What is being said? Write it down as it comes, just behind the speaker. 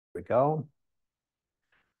we go.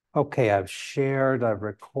 Okay, I've shared, I've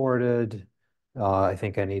recorded. I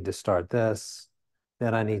think I need to start this.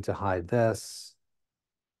 Then I need to hide this.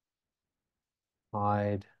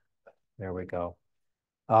 Hide. There we go.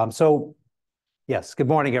 Yes, good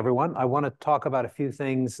morning, everyone. I want to talk about a few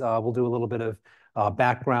things. We'll do a little bit of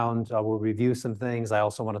background. We'll review some things. I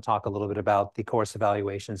also want to talk a little bit about the course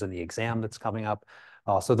evaluations and the exam that's coming up.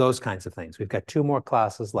 So those kinds of things. We've got 2 more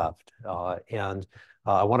classes left, and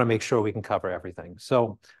I want to make sure we can cover everything.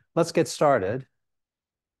 So let's get started.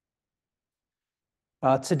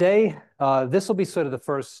 Today, this will be sort of the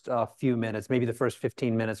first few minutes, maybe the first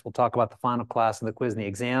 15 minutes. We'll talk about the final class and the quiz and the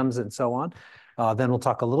exams and so on. Then we'll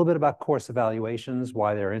talk a little bit about course evaluations,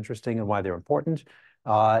 why they're interesting and why they're important.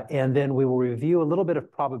 And then we will review a little bit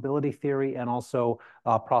of probability theory and also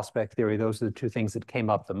prospect theory. Those are the 2 things that came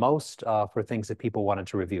up the most for things that people wanted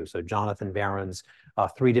to review. So Jonathan Barron's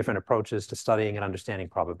 3 different approaches to studying and understanding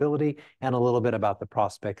probability, and a little bit about the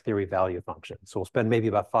prospect theory value function. So we'll spend maybe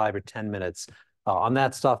about 5 or 10 minutes on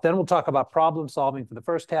that stuff. Then we'll talk about problem solving for the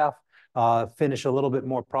first half, finish a little bit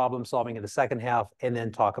more problem solving in the second half, and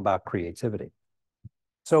then talk about creativity.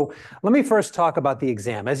 So let me first talk about the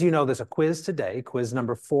exam. As you know, there's a quiz today. Quiz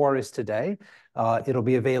number 4 is today. It'll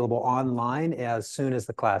be available online as soon as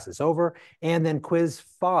the class is over. And then quiz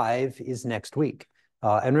 5 is next week.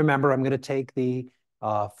 And remember, I'm going to take the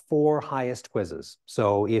 4 highest quizzes.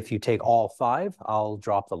 So if you take all 5, I'll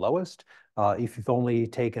drop the lowest. If you've only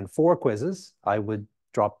taken 4 quizzes, I would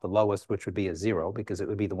drop the lowest, which would be a 0, because it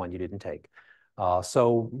would be the one you didn't take.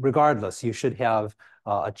 So regardless, you should have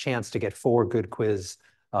a chance to get 4 good quiz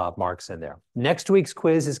marks in there. Next week's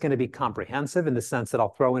quiz is going to be comprehensive in the sense that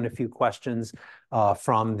I'll throw in a few questions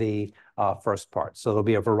from the first part. So there'll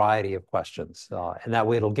be a variety of questions. And that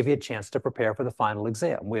way it'll give you a chance to prepare for the final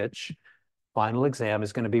exam, which final exam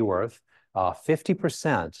is going to be worth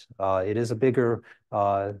 50%. It is a bigger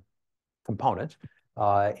component,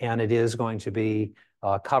 and it is going to be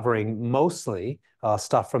covering mostly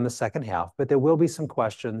stuff from the second half, but there will be some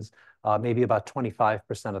questions, maybe about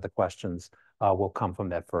 25% of the questions will come from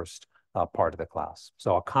that first part of the class.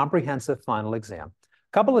 So a comprehensive final exam.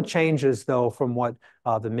 A couple of changes, though, from what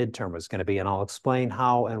the midterm is going to be, and I'll explain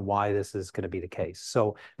how and why this is going to be the case.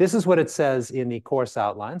 So this is what it says in the course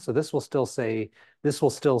outline. So this will still say,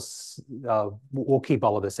 we'll keep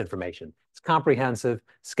all of this information. It's comprehensive,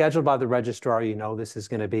 scheduled by the registrar. You know, this is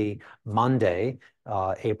going to be Monday,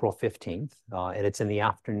 April 15th, and it's in the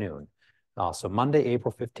afternoon. So Monday,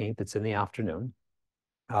 April 15th, it's in the afternoon.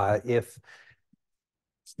 If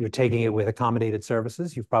you're taking it with accommodated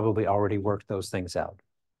services, you've probably already worked those things out.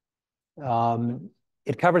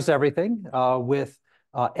 It covers everything with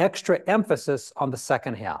extra emphasis on the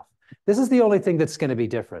second half. This is the only thing that's going to be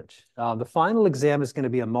different. The final exam is going to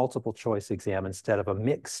be a multiple choice exam instead of a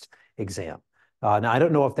mixed exam. Now, I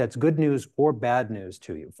don't know if that's good news or bad news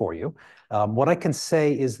for you. What I can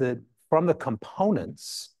say is that from the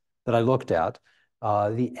components that I looked at,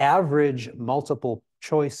 the average multiple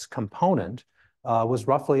choice component was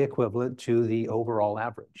roughly equivalent to the overall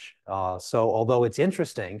average. So although it's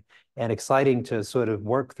interesting and exciting to sort of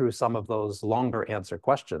work through some of those longer answer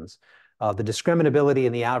questions, the discriminability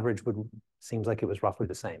in the average seems like it was roughly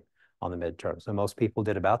the same on the midterm. So most people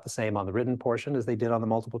did about the same on the written portion as they did on the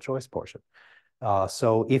multiple choice portion.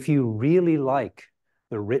 So if you really like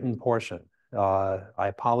the written portion, I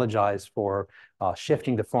apologize for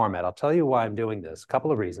shifting the format. I'll tell you why I'm doing this. A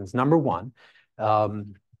couple of reasons. Number one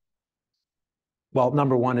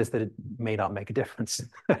is that it may not make a difference.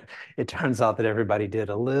 It turns out that everybody did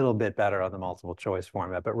a little bit better on the multiple choice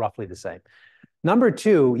format, but roughly the same. Number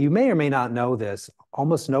two, you may or may not know this,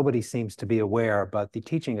 almost nobody seems to be aware, but the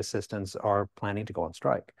teaching assistants are planning to go on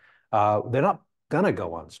strike. They're not going to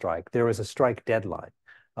go on strike. There is a strike deadline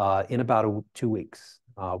in about 2 weeks,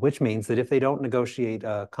 which means that if they don't negotiate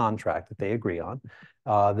a contract that they agree on,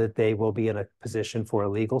 that they will be in a position for a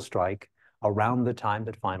legal strike around the time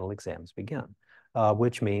that final exams begin,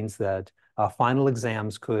 which means that final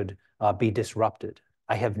exams could be disrupted.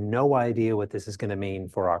 I have no idea what this is going to mean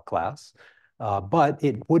for our class. But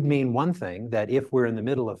it would mean one thing, that if we're in the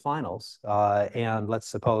middle of finals, and let's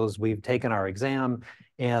suppose we've taken our exam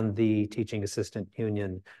and the teaching assistant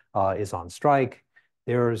union is on strike,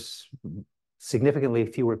 there's significantly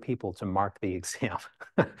fewer people to mark the exam.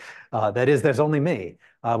 That is, there's only me,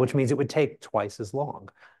 which means it would take twice as long,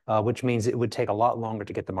 which means it would take a lot longer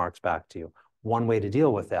to get the marks back to you. One way to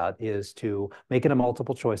deal with that is to make it a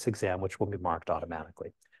multiple choice exam, which will be marked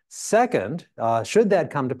automatically. Second, should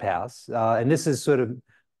that come to pass, and this is sort of, I'm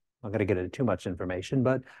not going to get into too much information,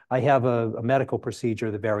 but I have a medical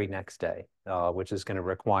procedure the very next day, which is going to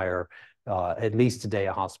require at least a day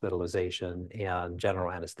of hospitalization and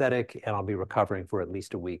general anesthetic, and I'll be recovering for at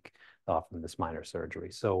least a week from this minor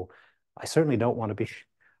surgery. So I certainly don't want to be,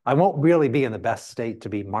 I won't really be in the best state to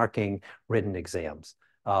be marking written exams.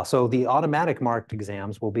 So the automatic marked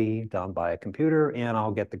exams will be done by a computer, and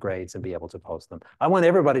I'll get the grades and be able to post them. I want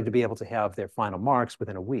everybody to be able to have their final marks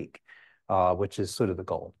within a week, which is sort of the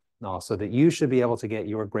goal. So that you should be able to get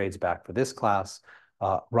your grades back for this class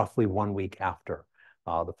roughly 1 week after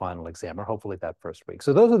the final exam, or hopefully that first week.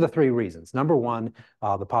 So those are the three reasons. Number one,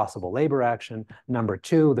 the possible labor action. Number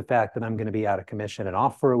two, the fact that I'm going to be out of commission and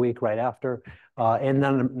off for a week right after. And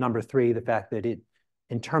then number three, the fact that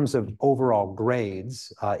in terms of overall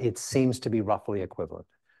grades, it seems to be roughly equivalent.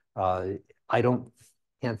 I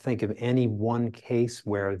can't think of any one case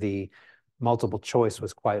where the multiple choice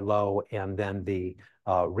was quite low and then the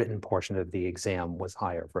written portion of the exam was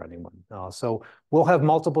higher for anyone. So we'll have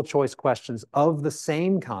multiple choice questions of the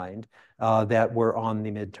same kind that were on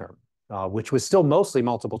the midterm, which was still mostly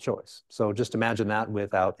multiple choice. So just imagine that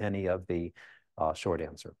without any of the short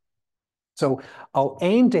answer. So I'll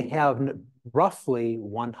aim to have roughly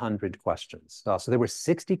 100 questions. So there were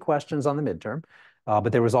 60 questions on the midterm,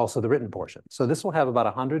 but there was also the written portion. So this will have about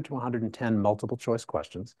 100 to 110 multiple choice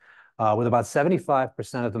questions, with about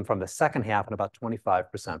 75% of them from the second half and about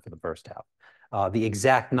 25% for the first half. The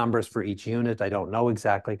exact numbers for each unit, I don't know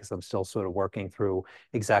exactly because I'm still sort of working through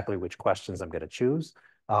exactly which questions I'm going to choose,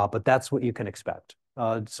 but that's what you can expect.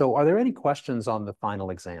 So are there any questions on the final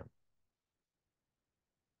exam?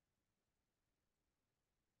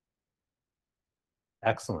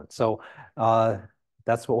 Excellent. So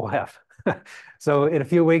that's what we'll have. So in a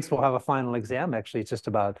few weeks, we'll have a final exam. Actually, it's just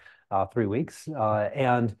about 3 weeks.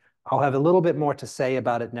 And I'll have a little bit more to say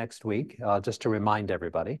about it next week, just to remind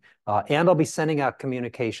everybody. And I'll be sending out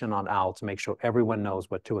communication on OWL to make sure everyone knows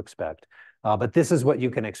what to expect. But this is what you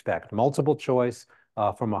can expect. Multiple choice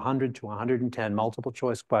from 100 to 110 multiple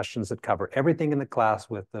choice questions that cover everything in the class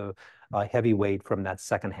with the heavy weight from that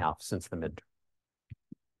second half since the midterm.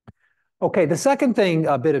 Okay, the second thing,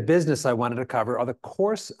 a bit of business I wanted to cover are the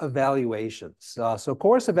course evaluations. So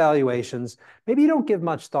course evaluations, maybe you don't give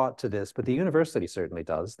much thought to this, but the university certainly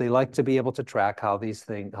does. They like to be able to track how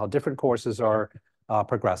how different courses are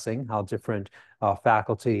progressing, how different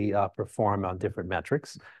faculty perform on different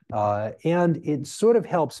metrics. And it sort of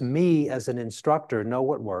helps me as an instructor know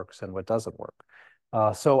what works and what doesn't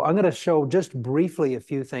work. So I'm going to show just briefly a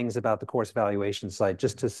few things about the course evaluation site,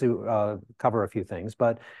 just to cover a few things.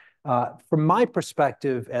 But from my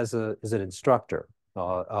perspective as an instructor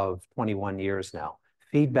of 21 years now,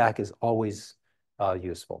 feedback is always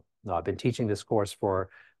useful. I've been teaching this course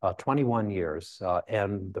for 21 years,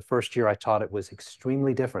 and the first year I taught it was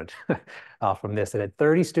extremely different from this. It had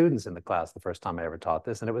 30 students in the class the first time I ever taught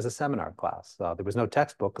this, and it was a seminar class. There was no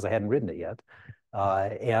textbook because I hadn't written it yet.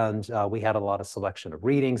 And we had a lot of selection of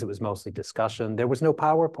readings. It was mostly discussion. There was no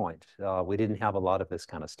PowerPoint. We didn't have a lot of this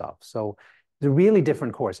kind of stuff. So it's a really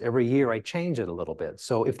different course. Every year I change it a little bit.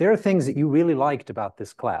 So if there are things that you really liked about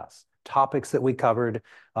this class, topics that we covered,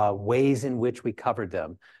 ways in which we covered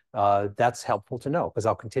them, that's helpful to know because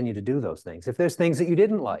I'll continue to do those things. If there's things that you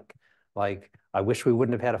didn't like I wish we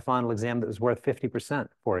wouldn't have had a final exam that was worth 50%,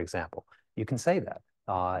 for example, you can say that.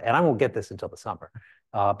 And I won't get this until the summer.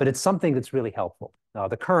 But it's something that's really helpful.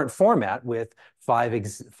 The current format with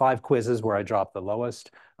five quizzes where I drop the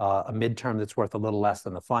lowest, a midterm that's worth a little less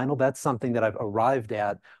than the final, that's something that I've arrived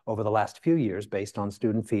at over the last few years based on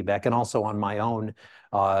student feedback and also on my own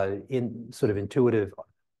sort of intuitive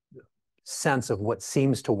sense of what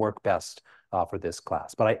seems to work best for this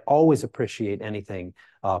class. But I always appreciate anything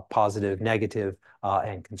positive, negative,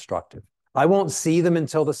 and constructive. I won't see them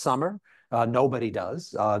until the summer. Nobody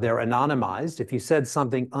does. They're anonymized. If you said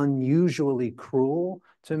something unusually cruel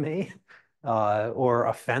to me or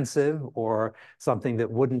offensive or something that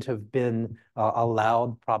wouldn't have been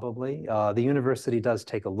allowed probably, the university does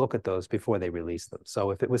take a look at those before they release them.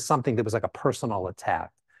 So if it was something that was like a personal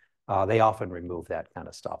attack, they often remove that kind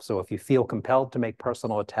of stuff. So if you feel compelled to make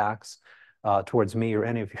personal attacks towards me or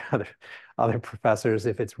any of your other professors,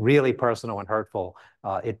 if it's really personal and hurtful,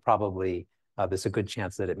 it probably there's a good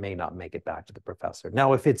chance that it may not make it back to the professor.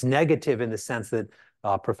 Now, if it's negative in the sense that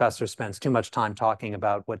professor spends too much time talking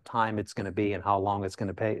about what time it's going to be and how long it's going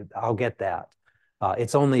to pay, I'll get that.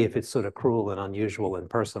 It's only if it's sort of cruel and unusual and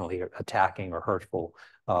personally attacking or hurtful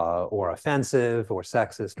or offensive or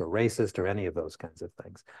sexist or racist or any of those kinds of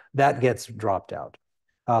things. That gets dropped out.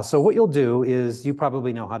 So what you'll do is, you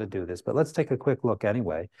probably know how to do this, but let's take a quick look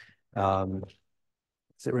anyway. Does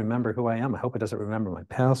it remember who I am? I hope it doesn't remember my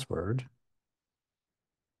password.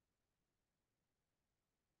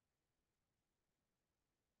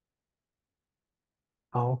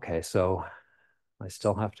 Oh, okay, so I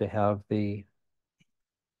still have to have the,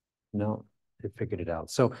 no, it figured it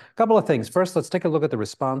out. So a couple of things. First, let's take a look at the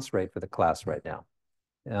response rate for the class right now.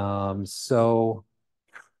 So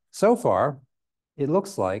far, it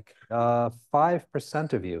looks like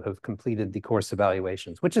 5% of you have completed the course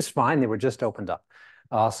evaluations, which is fine. They were just opened up.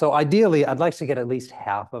 So ideally, I'd like to get at least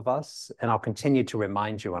half of us, and I'll continue to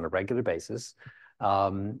remind you on a regular basis.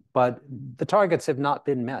 But the targets have not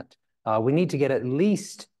been met. We need to get at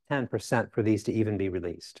least 10% for these to even be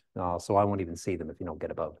released. So I won't even see them if you don't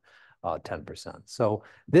get above 10%. So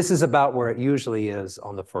this is about where it usually is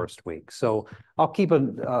on the first week. So I'll keep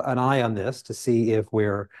an eye on this to see if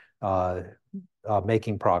we're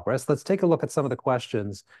making progress. Let's take a look at some of the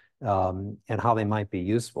questions and how they might be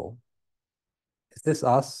useful. Is this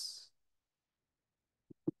us?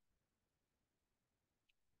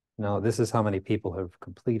 No, this is how many people have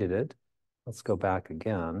completed it. Let's go back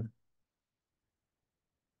again.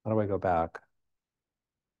 How do I go back?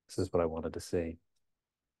 This is what I wanted to see.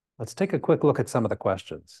 Let's take a quick look at some of the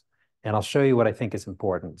questions, and I'll show you what I think is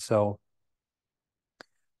important. So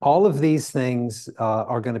all of these things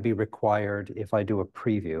are going to be required if I do a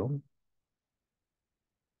preview.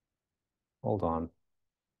 Hold on.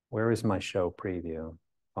 Where is my show preview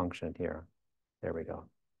function here? There we go.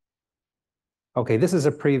 Okay, this is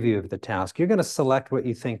a preview of the task. You're going to select what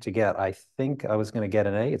you think to get. I think I was going to get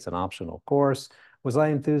an A. It's an optional course. Was I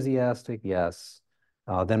enthusiastic? Yes.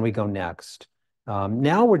 Then we go next.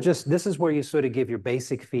 Now this is where you sort of give your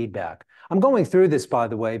basic feedback. I'm going through this, by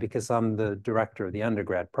the way, because I'm the director of the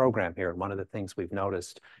undergrad program here. And one of the things we've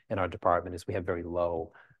noticed in our department is we have very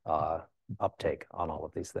low uptake on all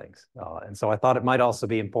of these things. And so I thought it might also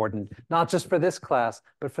be important, not just for this class,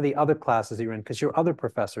 but for the other classes you're in, because your other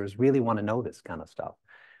professors really want to know this kind of stuff.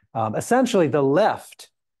 Essentially, the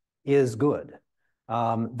left is good.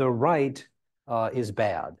 The right is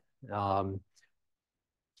bad.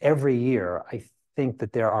 Every year, I think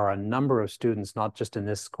that there are a number of students, not just in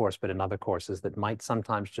this course, but in other courses, that might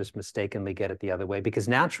sometimes just mistakenly get it the other way, because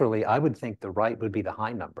naturally, I would think the right would be the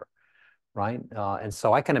high number. Right? And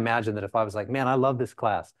so I can imagine that if I was like, man, I love this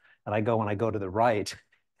class, and I go to the right,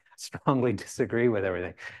 strongly disagree with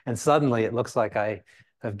everything. And suddenly it looks like I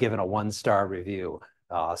have given a one-star review.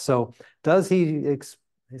 So does he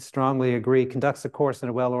strongly agree? Conducts the course in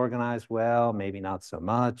a well-organized, well, maybe not so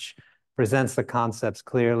much. Presents the concepts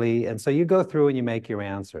clearly. And so you go through and you make your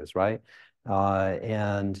answers, right?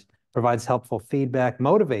 And provides helpful feedback,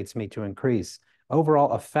 motivates me to increase.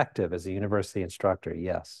 Overall effective as a university instructor.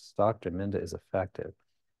 Yes, Dr. Minda is effective.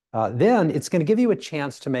 Then it's going to give you a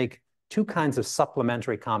chance to make two kinds of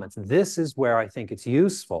supplementary comments. This is where I think it's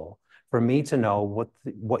useful for me to know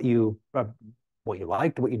what you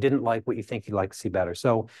liked, what you didn't like, what you think you'd like to see better.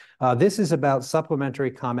 So this is about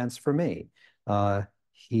supplementary comments for me.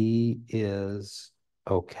 He is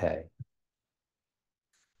okay.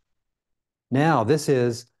 Now, this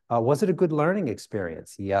is, was it a good learning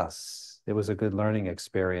experience? Yes, it was a good learning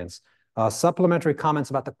experience. Supplementary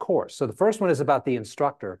comments about the course. So the first one is about the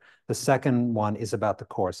instructor. The second one is about the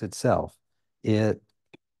course itself. It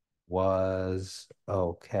was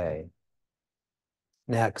okay.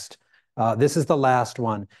 Next, this is the last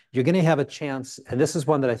one. You're going to have a chance, and this is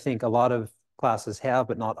one that I think a lot of classes have,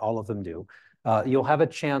 but not all of them do. You'll have a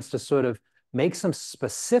chance to sort of make some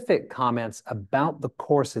specific comments about the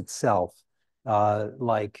course itself,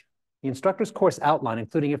 like the instructor's course outline,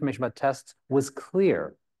 including information about tests, was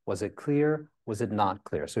clear. Was it clear? Was it not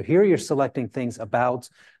clear? So here you're selecting things about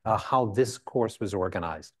how this course was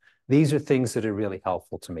organized. These are things that are really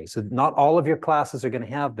helpful to me. So not all of your classes are going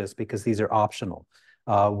to have this because these are optional.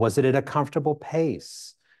 Was it at a comfortable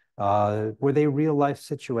pace? Were they real life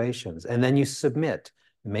situations? And then you submit.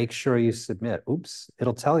 Make sure you submit. Oops,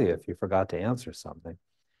 it'll tell you if you forgot to answer something.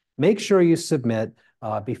 Make sure you submit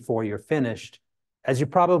before you're finished. As you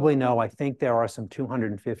probably know, I think there are some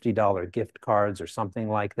 $250 gift cards or something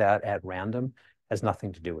like that at random. Has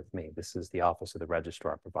nothing to do with me. This is the Office of the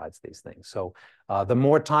Registrar provides these things. So the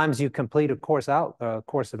more times you complete a course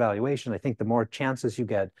evaluation, I think the more chances you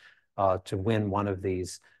get to win one of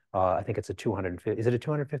these. I think it's a $250. Is it a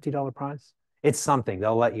 $250 prize? It's something.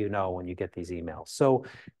 They'll let you know when you get these emails. So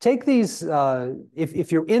take these,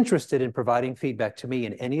 if you're interested in providing feedback to me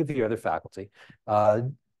and any of your other faculty,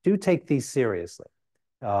 do take these seriously,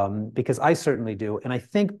 because I certainly do, and I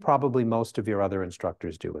think probably most of your other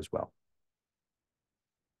instructors do as well.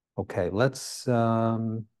 Okay, let's, where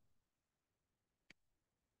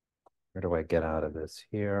do I get out of this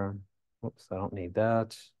here? Oops, I don't need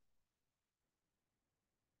that.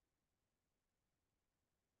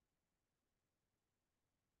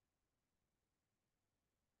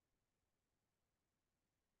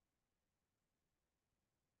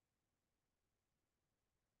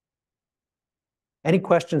 Any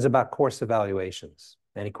questions about course evaluations?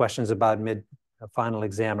 Any questions about final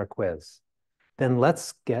exam or quiz? Then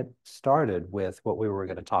let's get started with what we were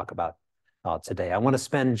going to talk about today. I want to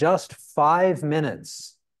spend just 5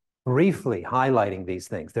 minutes briefly highlighting these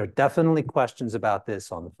things. There are definitely questions about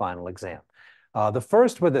this on the final exam. The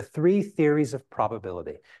first were the 3 theories of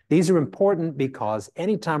probability. These are important because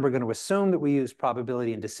anytime we're going to assume that we use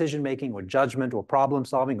probability in decision-making or judgment or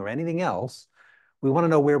problem-solving or anything else, we want to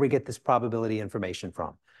know where we get this probability information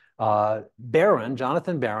from.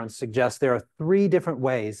 Jonathan Barron suggests there are 3 different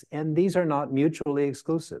ways, and these are not mutually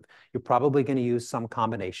exclusive. You're probably going to use some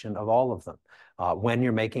combination of all of them when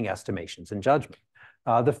you're making estimations and judgment.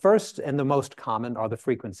 The first and the most common are the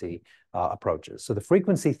frequency approaches. So the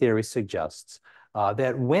frequency theory suggests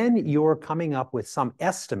that when you're coming up with some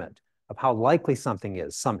estimate of how likely something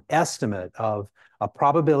is, some estimate of a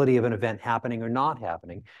probability of an event happening or not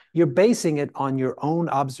happening, you're basing it on your own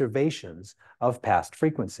observations of past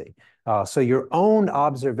frequency. So your own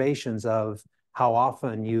observations of how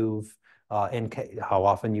often you've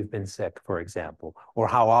been sick, for example, or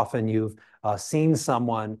how often you've seen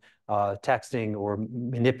someone texting or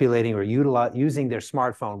manipulating or using their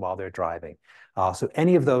smartphone while they're driving. So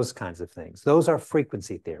any of those kinds of things, those are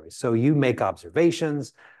frequency theories. So you make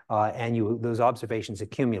observations and those observations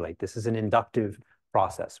accumulate. This is an inductive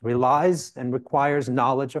process, relies and requires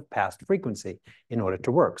knowledge of past frequency in order to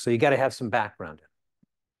work. So you got to have some background.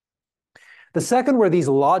 The second were these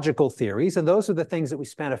logical theories, and those are the things that we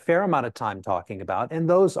spent a fair amount of time talking about, and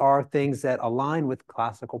those are things that align with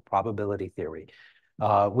classical probability theory.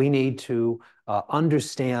 We need to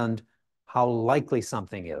understand how likely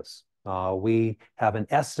something is. We have an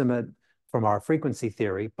estimate from our frequency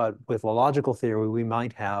theory, but with logical theory, we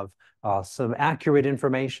might have some accurate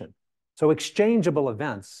information. So exchangeable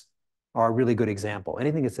events are a really good example.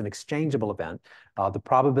 Anything that's an exchangeable event, the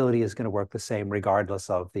probability is going to work the same regardless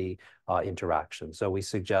of the interaction. So we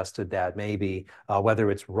suggested that maybe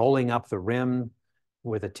whether it's rolling up the rim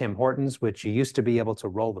with a Tim Hortons, which you used to be able to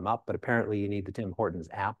roll them up, but apparently you need the Tim Hortons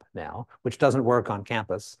app now, which doesn't work on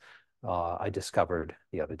campus, I discovered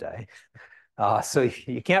the other day. So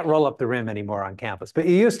you can't roll up the rim anymore on campus, but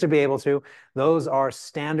you used to be able to. Those are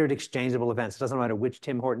standard exchangeable events. It doesn't matter which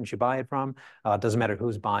Tim Hortons you buy it from. It doesn't matter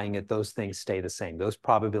who's buying it. Those things stay the same. Those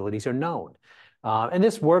probabilities are known. And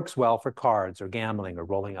this works well for cards or gambling or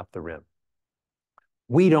rolling up the rim.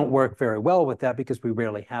 We don't work very well with that because we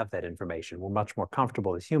rarely have that information. We're much more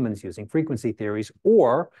comfortable as humans using frequency theories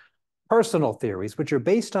or personal theories, which are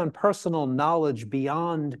based on personal knowledge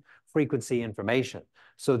beyond frequency information.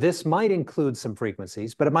 So this might include some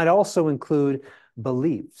frequencies, but it might also include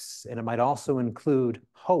beliefs, and it might also include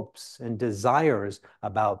hopes and desires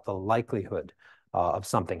about the likelihood of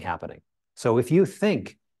something happening. So if you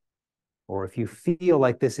think, or if you feel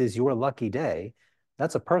like this is your lucky day,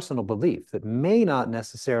 that's a personal belief that may not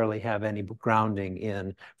necessarily have any grounding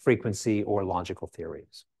in frequency or logical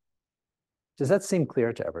theories. Does that seem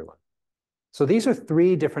clear to everyone? So these are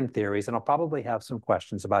 3 different theories, and I'll probably have some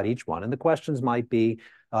questions about each one. And the questions might be,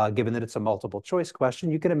 given that it's a multiple choice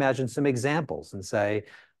question, you can imagine some examples and say,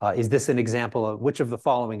 is this an example of which of the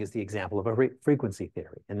following is the example of a frequency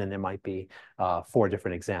theory? And then there might be 4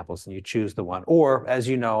 different examples, and you choose the one. Or, as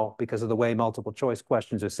you know, because of the way multiple choice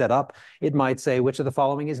questions are set up, it might say which of the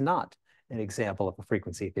following is not an example of a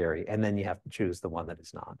frequency theory, and then you have to choose the one that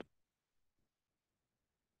is not.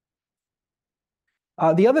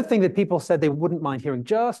 The other thing that people said they wouldn't mind hearing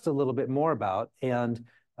just a little bit more about, and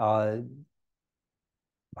I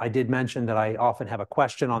did mention that I often have a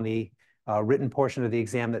question on the written portion of the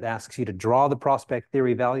exam that asks you to draw the prospect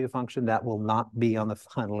theory value function. That will not be on the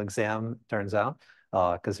final exam, turns out,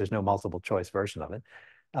 because there's no multiple choice version of it.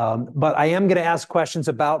 But I am going to ask questions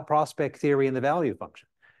about prospect theory and the value function.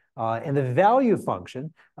 And the value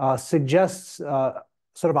function suggests sort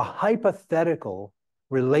of a hypothetical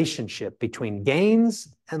relationship between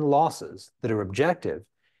gains and losses that are objective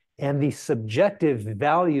and the subjective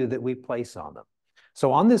value that we place on them.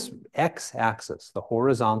 So on this x-axis, the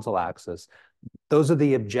horizontal axis, those are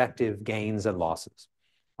the objective gains and losses.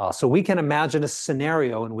 So we can imagine a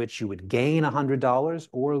scenario in which you would gain $100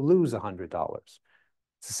 or lose $100. It's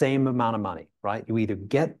the same amount of money, right? You either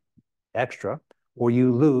get extra or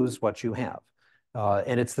you lose what you have.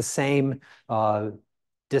 And it's the same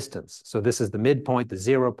distance. So this is the midpoint, the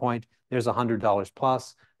 0 point. There's $100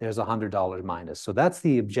 plus, there's $100 minus. So that's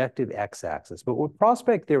the objective x-axis. But what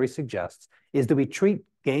prospect theory suggests is that we treat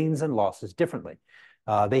gains and losses differently.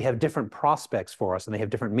 They have different prospects for us, and they have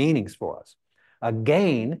different meanings for us. A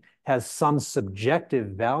gain has some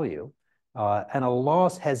subjective value, and a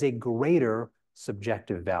loss has a greater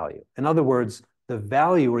subjective value. In other words, the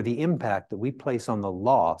value or the impact that we place on the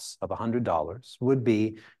loss of $100 would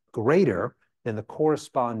be greater than the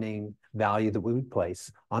corresponding value that we would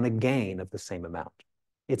place on a gain of the same amount.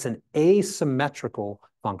 It's an asymmetrical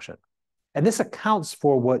function. And this accounts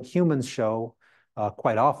for what humans show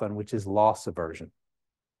quite often, which is loss aversion.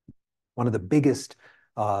 One of the biggest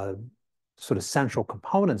sort of central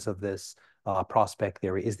components of this prospect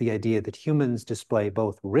theory is the idea that humans display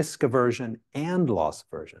both risk aversion and loss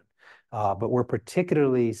aversion. But we're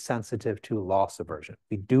particularly sensitive to loss aversion.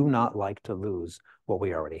 We do not like to lose what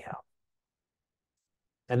we already have.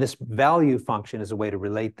 And this value function is a way to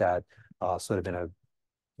relate that sort of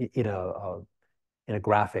in a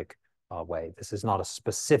graphic way. This is not a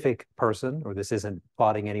specific person, or this isn't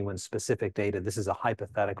plotting anyone's specific data. This is a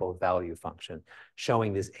hypothetical value function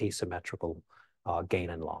showing this asymmetrical gain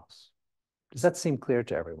and loss. Does that seem clear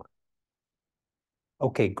to everyone?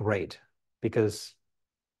 Okay, great, because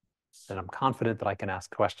then I'm confident that I can ask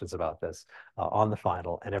questions about this on the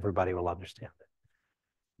final, and everybody will understand it.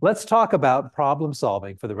 Let's talk about problem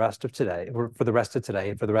solving for the rest of today, and for the rest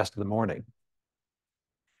of the morning.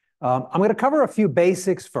 I'm going to cover a few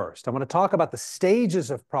basics first. I'm going to talk about the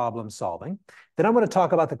stages of problem solving. Then I'm going to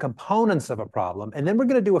talk about the components of a problem. And then we're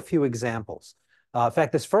going to do a few examples. In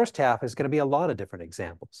fact, this first half is going to be a lot of different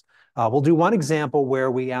examples. We'll do one example where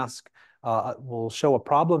we we'll show a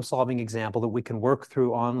problem solving example that we can work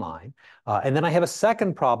through online. And then I have a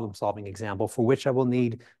second problem solving example for which I will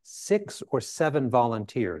need 6 or 7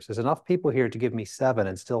 volunteers. There's enough people here to give me 7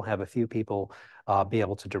 and still have a few people be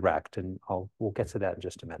able to direct. And we'll get to that in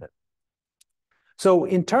just a minute. So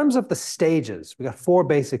in terms of the stages, we got 4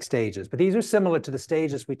 basic stages, but these are similar to the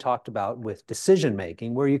stages we talked about with decision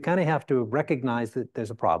making, where you kind of have to recognize that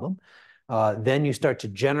there's a problem. Then you start to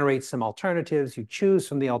generate some alternatives, you choose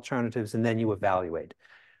from the alternatives, and then you evaluate.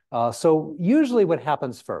 So usually what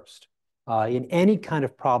happens first in any kind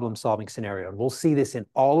of problem-solving scenario, and we'll see this in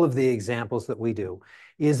all of the examples that we do,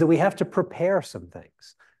 is that we have to prepare some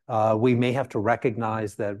things. We may have to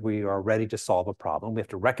recognize that we are ready to solve a problem. We have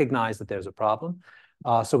to recognize that there's a problem.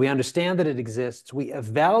 So we understand that it exists. We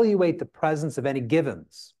evaluate the presence of any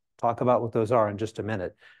givens. Talk about what those are in just a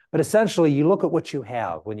minute. But essentially, you look at what you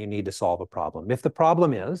have when you need to solve a problem. If the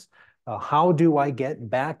problem is, how do I get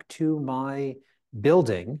back to my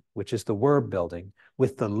building, which is the verb building,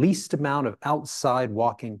 with the least amount of outside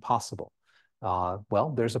walking possible?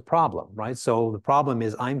 Well, there's a problem, right? So the problem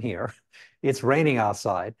is I'm here, it's raining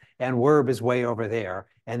outside, and verb is way over there,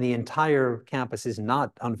 and the entire campus is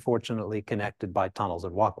not, unfortunately, connected by tunnels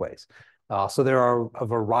and walkways. So there are a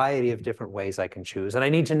variety of different ways I can choose, and I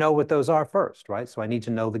need to know what those are first, right? So I need to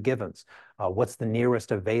know the givens. What's the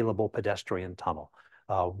nearest available pedestrian tunnel?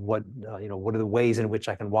 What are the ways in which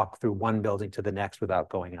I can walk through one building to the next without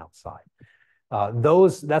going outside?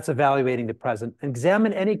 That's evaluating the present.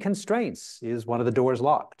 Examine any constraints. Is one of the doors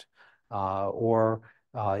locked? Or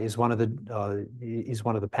is one of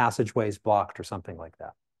the passageways blocked or something like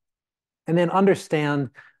that? And then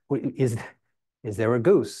understand, is there a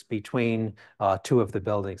goose between 2 of the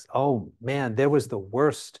buildings? Oh man, there was the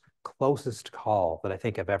worst, closest call that I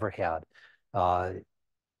think I've ever had. I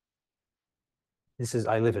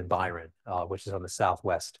live in Byron, which is on the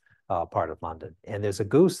southwest part of London. And there's a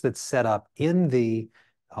goose that's set up in the,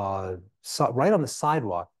 right on the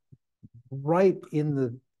sidewalk, right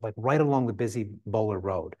along the busy Bowler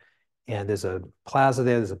Road. And there's a plaza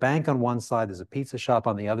there, there's a bank on one side, there's a pizza shop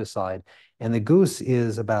on the other side. And the goose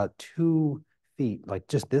is about 2 feet, like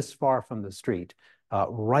just this far from the street,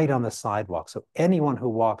 right on the sidewalk. So anyone who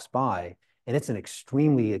walks by, and it's an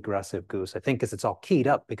extremely aggressive goose, I think because it's all keyed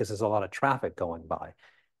up because there's a lot of traffic going by.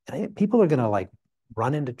 And people are going to like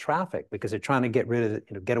run into traffic because they're trying to get rid of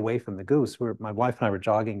it, get away from the goose. My wife and I were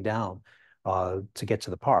jogging down to get to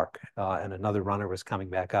the park, and another runner was coming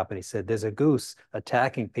back up, and he said, "There's a goose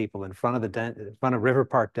attacking people in front of River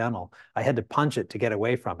Park Dental. I had to punch it to get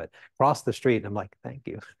away from it, cross the street." And I'm like, "Thank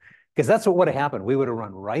you," because that's what would have happened. We would have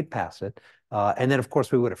run right past it, and then of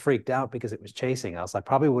course we would have freaked out because it was chasing us. I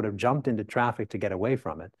probably would have jumped into traffic to get away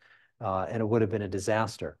from it, and it would have been a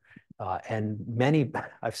disaster. And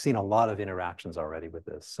I've seen a lot of interactions already with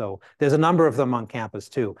this. So there's a number of them on campus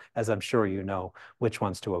too, as I'm sure you know which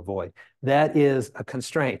ones to avoid. That is a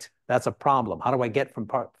constraint. That's a problem. How do I get from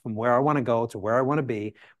where I want to go to where I want to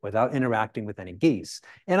be without interacting with any geese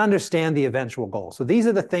and understand the eventual goal? So these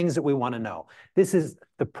are the things that we want to know. This is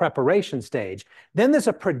the preparation stage. Then there's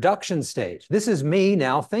a production stage. This is me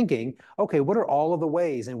now thinking, okay, what are all of the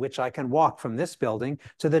ways in which I can walk from this building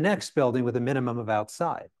to the next building with a minimum of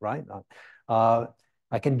outside, right?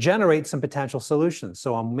 I can generate some potential solutions.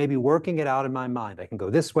 So I'm maybe working it out in my mind. I can go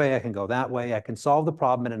this way, I can go that way. I can solve the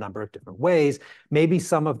problem in a number of different ways. Maybe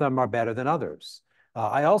some of them are better than others.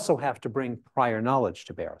 I also have to bring prior knowledge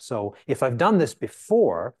to bear. So if I've done this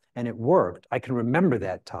before and it worked, I can remember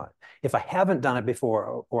that time. If I haven't done it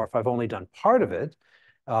before, or if I've only done part of it,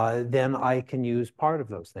 then I can use part of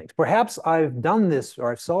those things. Perhaps I've done this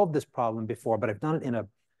or I've solved this problem before, but I've done it in a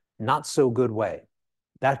not so good way.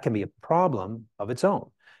 That can be a problem of its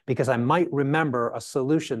own, because I might remember a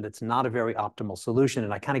solution that's not a very optimal solution,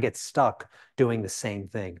 and I kind of get stuck doing the same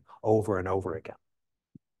thing over and over again.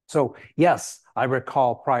 So yes, I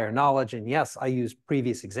recall prior knowledge, and yes, I use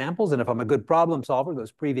previous examples. And if I'm a good problem solver,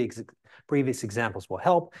 those previous examples will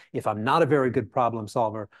help. If I'm not a very good problem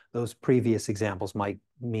solver, those previous examples might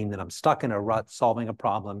mean that I'm stuck in a rut solving a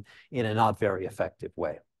problem in a not very effective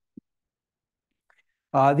way.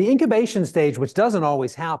 The incubation stage, which doesn't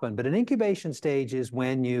always happen, but an incubation stage is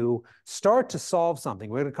when you start to solve something.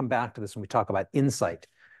 We're going to come back to this when we talk about insight.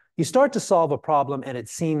 You start to solve a problem and it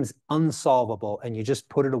seems unsolvable and you just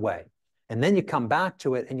put it away. And then you come back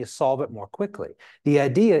to it and you solve it more quickly. The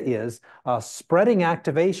idea is spreading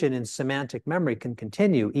activation in semantic memory can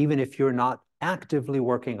continue even if you're not actively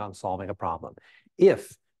working on solving a problem.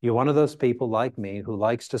 If you're one of those people like me who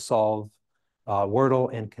likes to solve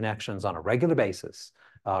Wordle and connections on a regular basis,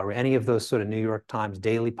 or any of those sort of New York Times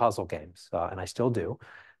daily puzzle games, and I still do,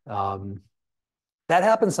 that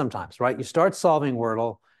happens sometimes, right? You start solving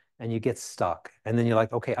Wordle and you get stuck. And then you're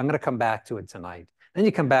like, okay, I'm going to come back to it tonight. Then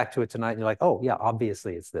you come back to it tonight and you're like, oh, yeah,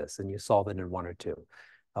 obviously it's this. And you solve it in one or two.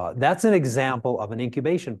 That's an example of an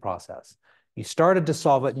incubation process. You started to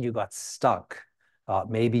solve it and you got stuck.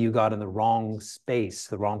 Maybe you got in the wrong space,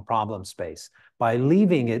 the wrong problem space. By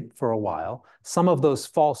leaving it for a while, some of those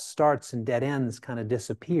false starts and dead ends kind of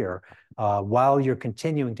disappear while you're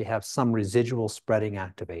continuing to have some residual spreading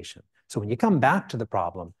activation. So when you come back to the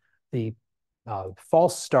problem, the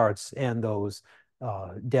false starts and those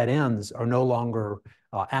dead ends are no longer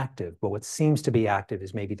active, but what seems to be active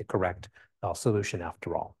is maybe the correct solution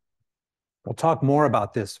after all. We'll talk more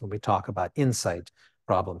about this when we talk about insight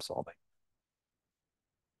problem solving.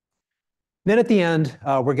 Then at the end,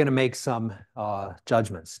 we're going to make some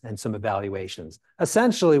judgments and some evaluations.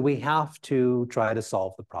 Essentially, we have to try to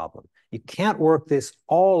solve the problem. You can't work this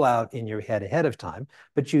all out in your head ahead of time,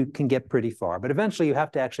 but you can get pretty far. But eventually, you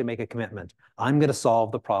have to actually make a commitment. I'm going to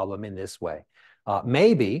solve the problem in this way.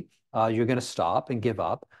 Maybe you're going to stop and give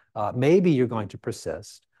up. Maybe you're going to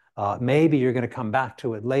persist. Maybe you're going to come back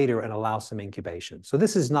to it later and allow some incubation. So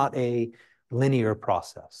this is not a linear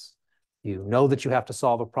process. You know that you have to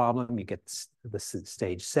solve a problem, you get the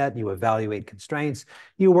stage set, you evaluate constraints,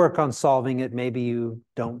 you work on solving it, maybe you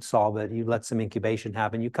don't solve it, you let some incubation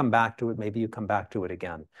happen, you come back to it, maybe you come back to it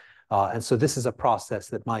again. And so this is a process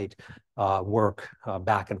that might work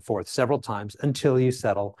back and forth several times until you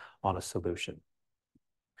settle on a solution.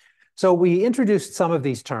 So we introduced some of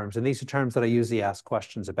these terms, and these are terms that I usually ask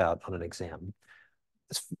questions about on an exam.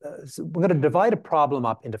 So we're going to divide a problem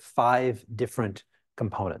up into 5 different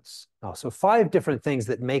components. So 5 different things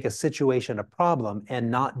that make a situation a problem and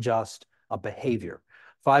not just a behavior.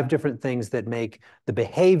 5 different things that make the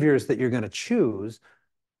behaviors that you're going to choose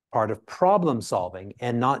part of problem solving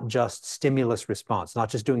and not just stimulus response, not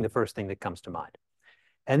just doing the first thing that comes to mind.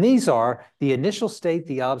 And these are the initial state,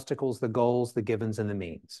 the obstacles, the goals, the givens, and the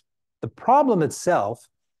means. The problem itself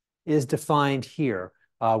is defined here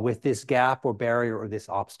with this gap or barrier or this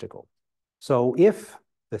obstacle. So if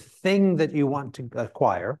the thing that you want to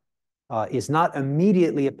acquire is not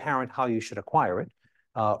immediately apparent how you should acquire it,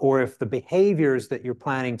 or if the behaviors that you're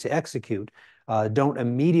planning to execute don't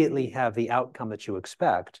immediately have the outcome that you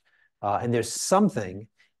expect, and there's something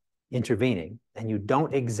intervening, and you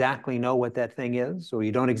don't exactly know what that thing is, or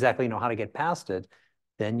you don't exactly know how to get past it,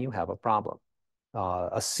 then you have a problem.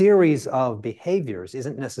 A series of behaviors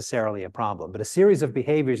isn't necessarily a problem, but a series of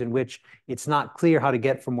behaviors in which it's not clear how to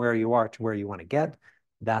get from where you are to where you want to get,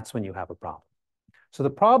 that's when you have a problem. So the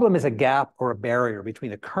problem is a gap or a barrier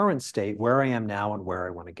between the current state, where I am now, and where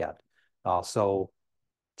I want to get. So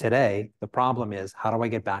today, the problem is, how do I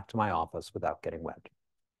get back to my office without getting wet?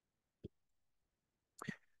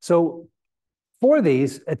 So for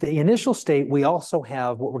these, at the initial state, we also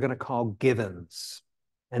have what we're going to call givens.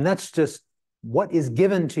 And that's just what is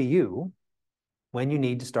given to you when you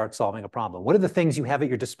need to start solving a problem. What are the things you have at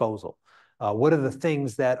your disposal? What are the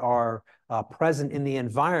things that are present in the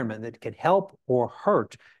environment that can help or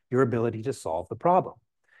hurt your ability to solve the problem?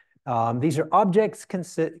 These are objects,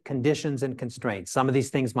 conditions, and constraints. Some of these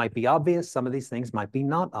things might be obvious. Some of these things might be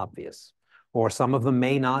not obvious. or some of them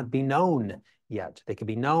may not be known yet. They can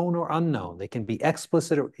be known or unknown. They can be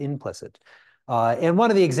explicit or implicit. And one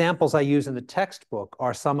of the examples I use in the textbook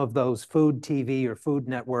are some of those food TV or Food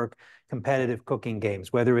Network competitive cooking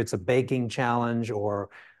games, whether it's a baking challenge or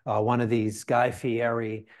one of these Guy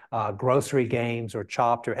Fieri grocery games or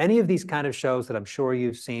Chopped or any of these kind of shows that I'm sure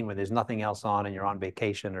you've seen when there's nothing else on and you're on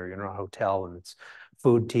vacation or you're in a hotel and it's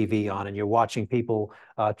food TV on and you're watching people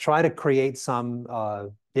try to create some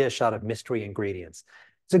dish out of mystery ingredients.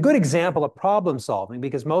 It's a good example of problem solving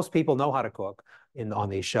because most people know how to cook on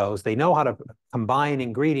these shows. They know how to combine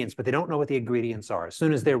ingredients, but they don't know what the ingredients are. As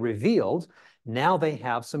soon as they're revealed, now they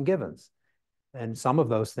have some givens. And some of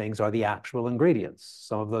those things are the actual ingredients.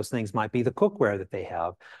 Some of those things might be the cookware that they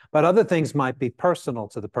have, but other things might be personal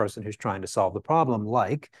to the person who's trying to solve the problem,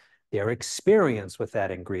 like their experience with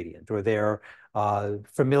that ingredient or their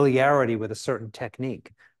familiarity with a certain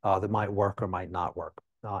technique that might work or might not work.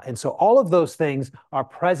 And so all of those things are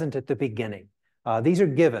present at the beginning. These are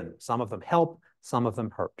given. Some of them help, some of them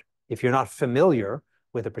hurt. If you're not familiar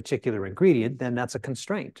with a particular ingredient, then that's a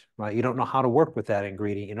constraint, right? You don't know how to work with that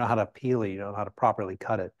ingredient. You don't know how to peel it. You don't know how to properly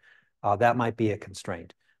cut it. That might be a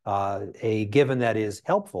constraint. A given that is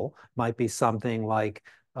helpful might be something like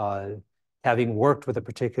having worked with a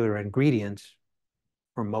particular ingredient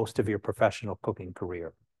for most of your professional cooking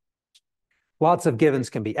career. Lots of givens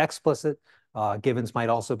can be explicit. Givens might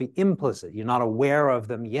also be implicit. You're not aware of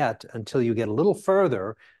them yet until you get a little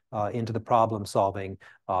further into the problem-solving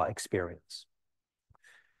experience.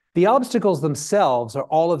 The obstacles themselves are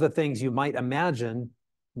all of the things you might imagine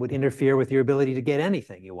would interfere with your ability to get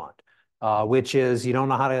anything you want, which is you don't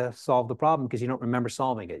know how to solve the problem because you don't remember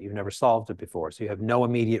solving it. You've never solved it before, so you have no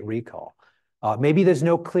immediate recall. Maybe there's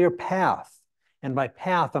no clear path. And by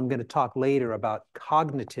path, I'm going to talk later about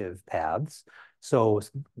cognitive paths. So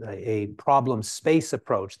a problem space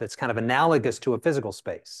approach that's kind of analogous to a physical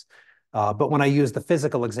space. But when I use the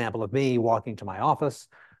physical example of me walking to my office,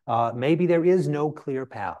 maybe there is no clear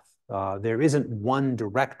path. There isn't one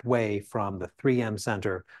direct way from the 3M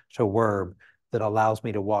Center to WERB that allows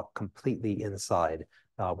me to walk completely inside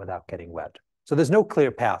without getting wet. So there's no clear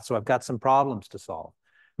path. So I've got some problems to solve.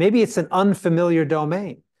 Maybe it's an unfamiliar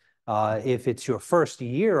domain. If it's your first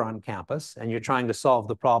year on campus and you're trying to solve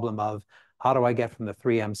the problem of how do I get from the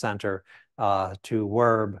 3M Center to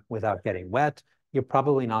WERB without getting wet, you're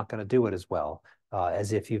probably not going to do it as well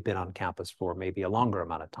as if you've been on campus for maybe a longer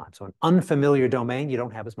amount of time. So an unfamiliar domain, you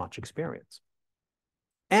don't have as much experience.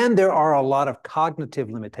 And there are a lot of cognitive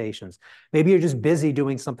limitations. Maybe you're just busy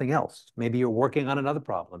doing something else. Maybe you're working on another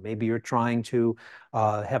problem. Maybe you're trying to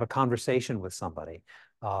have a conversation with somebody.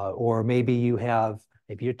 Or maybe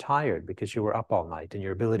you're tired because you were up all night and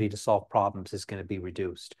your ability to solve problems is going to be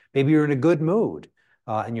reduced. Maybe you're in a good mood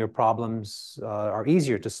and your problems are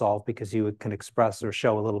easier to solve because you can express or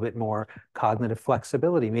show a little bit more cognitive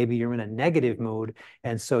flexibility. Maybe you're in a negative mood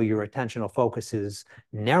and so your attentional focus is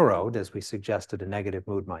narrowed, as we suggested a negative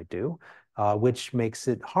mood might do, which makes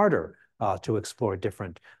it harder to explore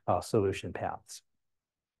different solution paths.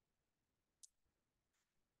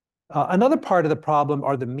 Another part of the problem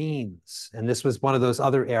are the means, and this was one of those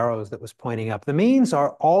other arrows that was pointing up. The means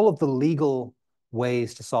are all of the legal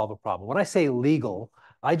ways to solve a problem. When I say legal,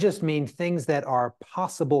 I just mean things that are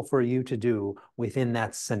possible for you to do within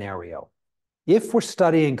that scenario. If we're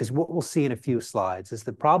studying, because what we'll see in a few slides is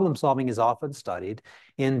that problem solving is often studied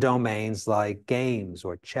in domains like games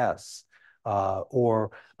or chess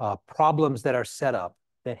or problems that are set up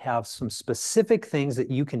that have some specific things that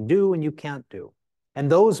you can do and you can't do. And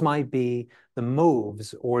those might be the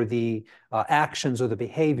moves or the actions or the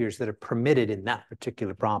behaviors that are permitted in that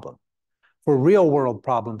particular problem. For real world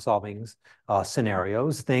problem solving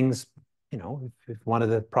scenarios, things, if one of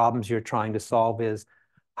the problems you're trying to solve is,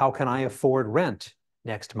 how can I afford rent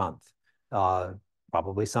next month?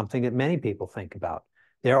 Probably something that many people think about.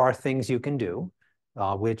 There are things you can do,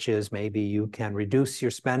 which is maybe you can reduce your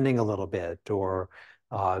spending a little bit or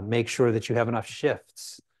make sure that you have enough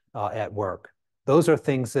shifts at work. Those are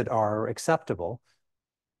things that are acceptable.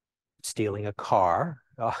 Stealing a car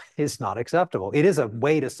is not acceptable. It is a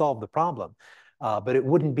way to solve the problem, but it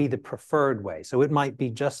wouldn't be the preferred way. So it might be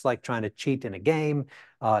just like trying to cheat in a game.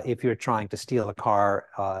 If you're trying to steal a car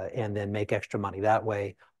and then make extra money that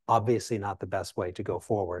way, obviously not the best way to go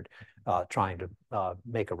forward trying to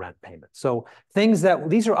make a rent payment. So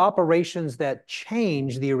these are operations that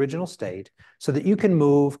change the original state so that you can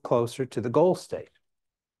move closer to the goal state.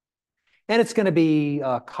 And it's going to be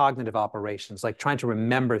cognitive operations, like trying to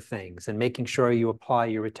remember things and making sure you apply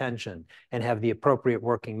your attention and have the appropriate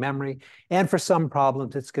working memory. And for some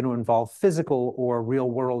problems, it's going to involve physical or real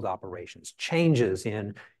world operations, changes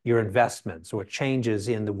in your investments or changes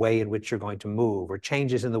in the way in which you're going to move or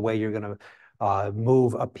changes in the way you're going to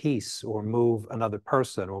move a piece or move another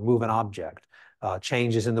person or move an object,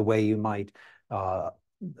 changes in the way you might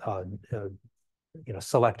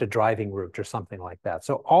select a driving route or something like that.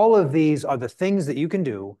 So all of these are the things that you can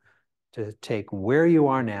do to take where you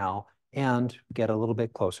are now and get a little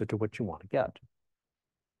bit closer to what you want to get.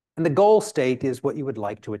 And the goal state is what you would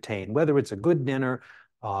like to attain, whether it's a good dinner,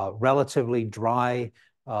 relatively dry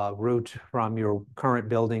route from your current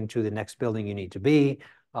building to the next building you need to be,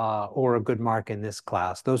 or a good mark in this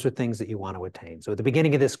class. Those are things that you want to attain. So at the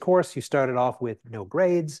beginning of this course, you started off with no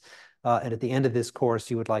grades. And at the end of this course,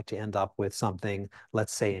 you would like to end up with something,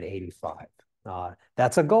 let's say an 85.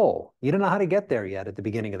 That's a goal. You don't know how to get there yet at the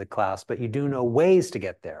beginning of the class, but you do know ways to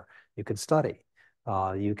get there. You can study.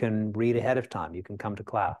 You can read ahead of time. You can come to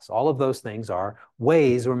class. All of those things are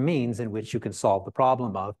ways or means in which you can solve the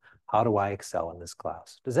problem of how do I excel in this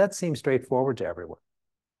class? Does that seem straightforward to everyone?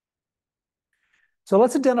 So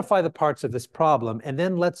let's identify the parts of this problem and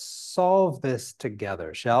then let's solve this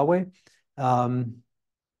together, shall we?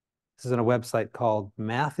 This is on a website called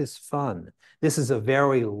Math is Fun. This is a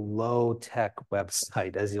very low-tech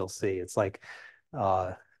website, as you'll see. It's like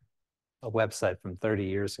a website from 30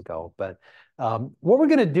 years ago. But what we're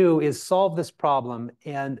going to do is solve this problem,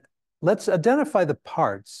 and let's identify the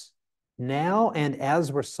parts now and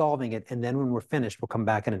as we're solving it, and then when we're finished, we'll come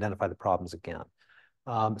back and identify the problems again.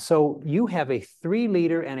 So you have a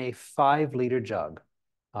 3-liter and a 5-liter jug.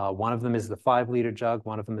 One of them is the 5-liter jug,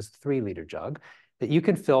 one of them is the 3-liter jug that you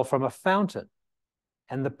can fill from a fountain.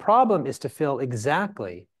 And the problem is to fill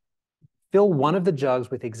one of the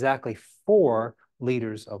jugs with exactly 4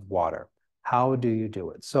 liters of water. How do you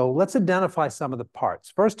do it? So let's identify some of the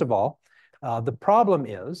parts. First of all, the problem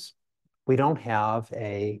is we don't have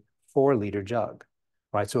a 4-liter jug,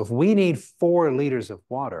 right? So if we need 4 liters of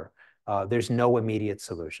water, there's no immediate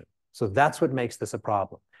solution. So that's what makes this a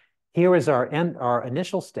problem. Here is our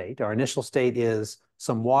initial state. Our initial state is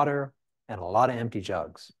some water and a lot of empty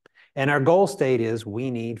jugs. And our goal state is we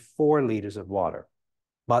need 4 liters of water,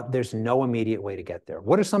 but there's no immediate way to get there.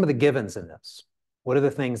 What are some of the givens in this? What are the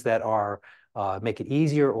things that are make it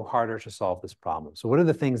easier or harder to solve this problem? So what are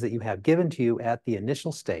the things that you have given to you at the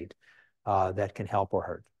initial state that can help or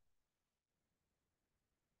hurt?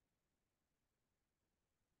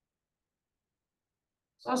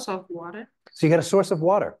 Source of water. So you got a source of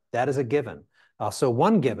water. That is a given. So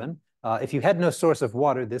one given, if you had no source of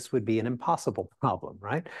water, this would be an impossible problem,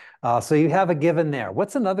 right? So you have a given there.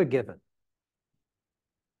 What's another given?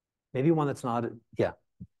 Maybe one that's not, yeah.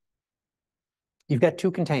 You've got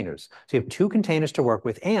 2 containers. So you have 2 containers to work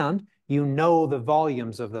with, and you know the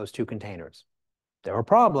volumes of those 2 containers. They're a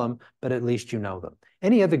problem, but at least you know them.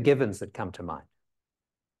 Any other givens that come to mind?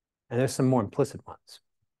 And there's some more implicit ones.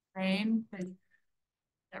 Rain.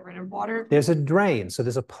 Get rid of water. There's a drain. So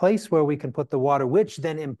there's a place where we can put the water, which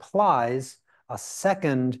then implies a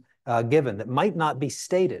second given that might not be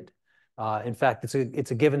stated. In fact,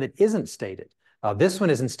 it's a given that isn't stated. This one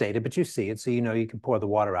isn't stated, but you see it, so you know you can pour the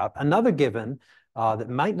water out. Another given that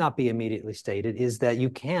might not be immediately stated is that you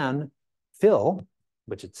can fill,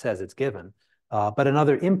 which it says it's given, but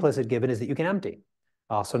another implicit given is that you can empty.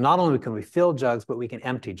 So not only can we fill jugs, but we can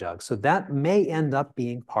empty jugs. So that may end up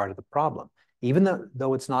being part of the problem, even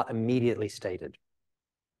though it's not immediately stated.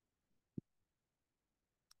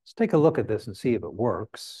 Let's take a look at this and see if it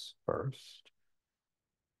works first.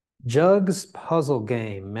 Jugs puzzle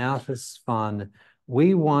game, math is fun.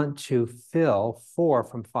 We want to fill 4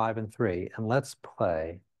 from 5 and 3, and let's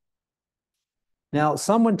play. Now,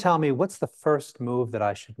 someone tell me, what's the first move that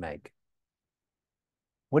I should make?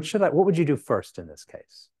 What would you do first in this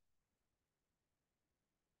case?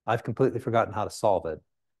 I've completely forgotten how to solve it,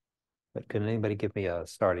 but can anybody give me a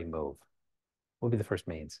starting move? What would be the first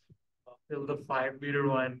means? Fill the 5-liter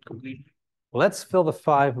one completely. Let's fill the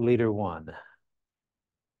 5-liter one.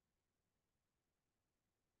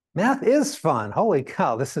 Math is fun. Holy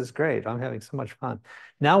cow, this is great. I'm having so much fun.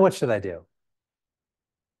 Now what should I do?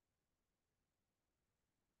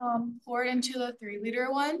 Pour it into the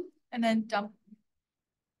 3-liter one and then dump.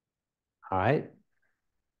 All right.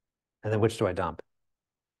 And then which do I dump?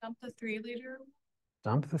 Dump the 3-liter.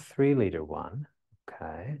 Dump the 3-liter one.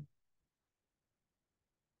 Okay.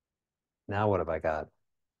 Now what have I got?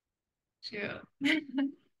 2.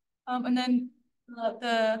 And then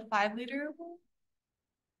the 5-liter one.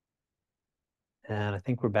 And I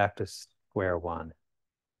think we're back to square one.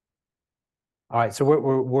 All right, so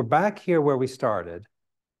we're back here where we started.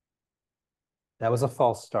 That was a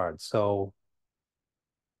false start. So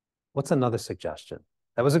what's another suggestion?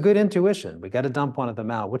 That was a good intuition. We got to dump one of them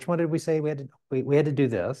out. Which one did we say we had to we had to do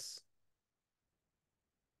this?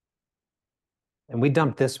 And we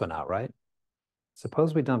dumped this one out, right?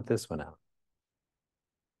 Suppose we dump this one out.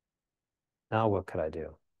 Now what could I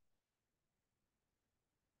do?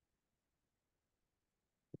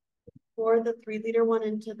 Pour the 3-liter one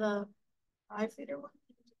into the 5-liter one.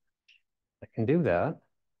 I can do that.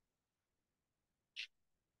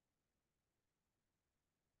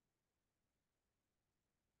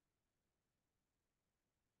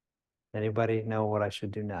 Anybody know what I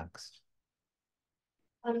should do next?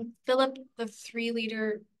 Fill up the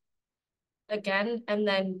 3-liter again and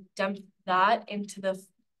then dump that into the,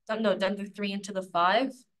 no, dump the 3 into the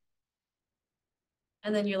 5.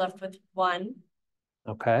 And then you're left with 1.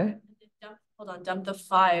 Okay. Hold on, dump the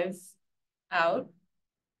 5 out.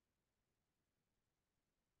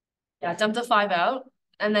 Yeah, dump the 5 out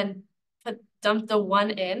and then dump the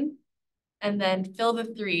 1 in and then fill the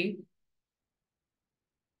 3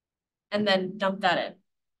 and then dump that in.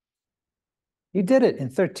 You did it in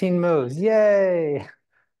 13 moves. Yay.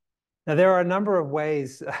 Now, there are a number of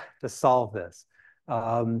ways to solve this.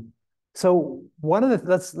 So one of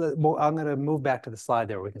the, well, I'm going to move back to the slide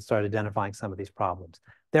there where we can start identifying some of these problems.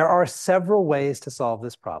 There are several ways to solve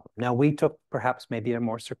this problem. Now, we took perhaps maybe a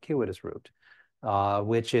more circuitous route,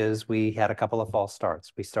 which is we had a couple of false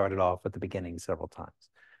starts. We started off at the beginning several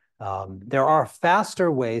times. There are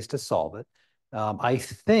faster ways to solve it. I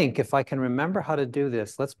think if I can remember how to do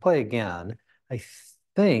this, let's play again. I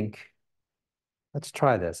think, let's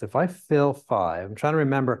try this. If I fill 5, I'm trying to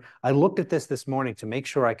remember, I looked at this morning to make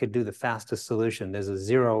sure I could do the fastest solution. There's a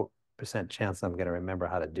 0% chance I'm going to remember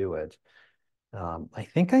how to do it. I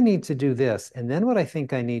think I need to do this. And then what I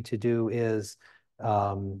think I need to do is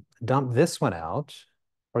dump this one out.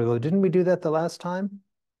 Or didn't we do that the last time?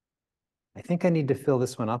 I think I need to fill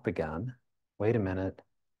this one up again. Wait a minute.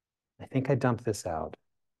 I think I dumped this out.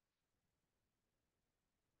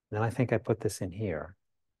 Then I think I put this in here.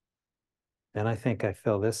 Then I think I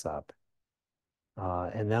fill this up.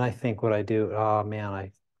 And then I think what I do, oh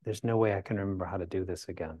man, there's no way I can remember how to do this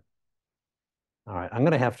again. All right, I'm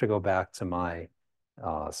going to have to go back to my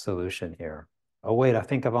solution here. Oh, wait, I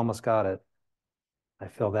think I've almost got it. I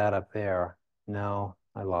fill that up there. No,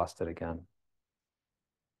 I lost it again.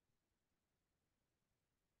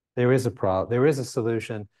 There is a problem. There is a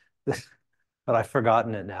solution, but I've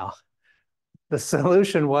forgotten it now. The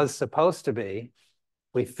solution was supposed to be,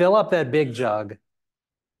 we fill up that big jug.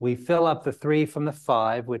 We fill up the 3 from the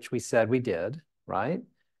 5, which we said we did, right?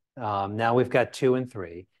 Now we've got 2 and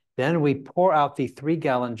 3. Then we pour out the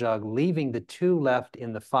 3-gallon jug, leaving the 2 left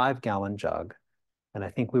in the 5-gallon jug. And I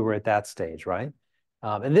think we were at that stage, right?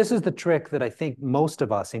 And this is the trick that I think most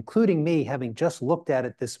of us, including me, having just looked at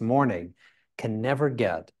it this morning, can never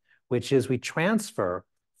get, which is we transfer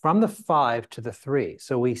from the 5 to the 3.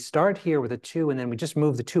 So we start here with a 2, and then we just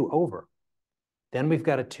move the 2 over. Then we've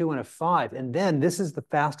got a 2 and a 5. And then this is the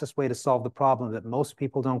fastest way to solve the problem that most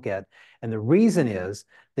people don't get. And the reason is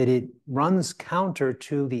that it runs counter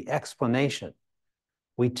to the explanation.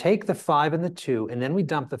 We take the 5 and the 2, and then we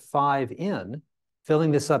dump the 5 in,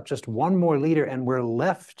 filling this up just 1 more liter, and we're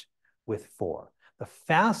left with 4. The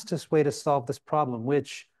fastest way to solve this problem,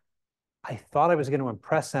 which I thought I was going to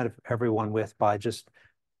impress everyone with by just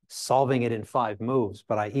solving it in 5 moves,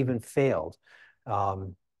 but I even failed.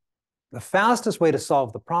 The fastest way to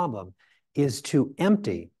solve the problem is to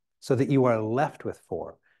empty so that you are left with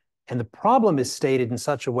 4. And the problem is stated in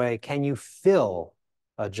such a way, can you fill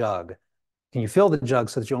a jug? Can you fill the jug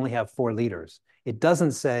so that you only have 4 liters? It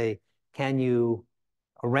doesn't say, can you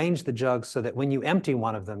arrange the jug so that when you empty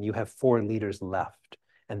one of them, you have 4 liters left?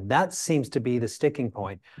 And that seems to be the sticking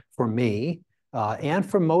point for me and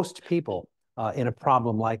for most people in a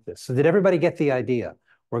problem like this. So did everybody get the idea?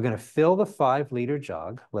 We're going to fill the 5-liter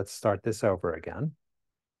jug. Let's start this over again.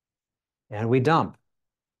 And we dump,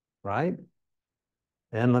 right?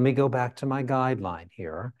 And let me go back to my guideline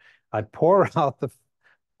here. I pour out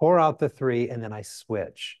the 3, and then I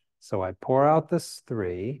switch. So I pour out this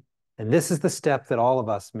 3, and this is the step that all of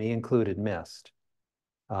us, me included, missed.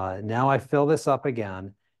 Now I fill this up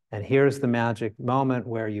again, and here's the magic moment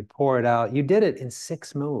where you pour it out. You did it in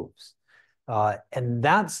 6 moves. And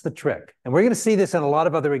that's the trick. And we're going to see this in a lot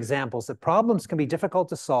of other examples, that problems can be difficult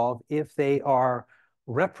to solve if they are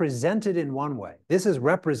represented in one way. This is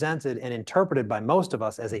represented and interpreted by most of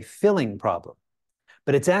us as a filling problem,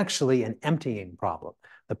 but it's actually an emptying problem.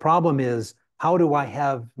 The problem is, how do I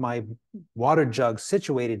have my water jug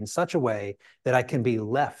situated in such a way that I can be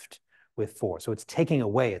left with 4. So it's taking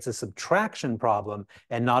away. It's a subtraction problem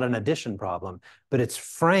and not an addition problem, but it's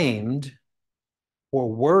framed or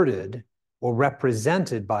worded or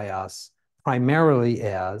represented by us primarily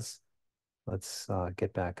as, let's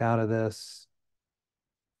get back out of this.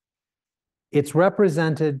 It's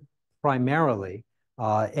represented primarily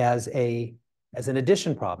as an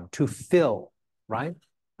addition problem, to fill, right?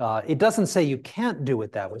 It doesn't say you can't do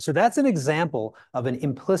it that way. So that's an example of an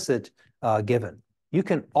implicit given. You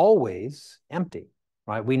can always empty,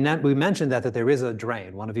 right? We mentioned that there is a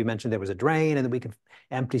drain. One of you mentioned there was a drain and that we can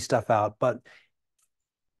empty stuff out, but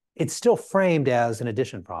it's still framed as an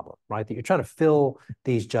addition problem, right? That you're trying to fill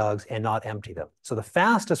these jugs and not empty them. So the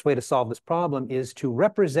fastest way to solve this problem is to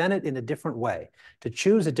represent it in a different way, to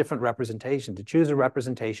choose a different representation, to choose a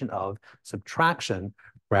representation of subtraction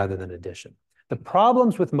rather than addition. The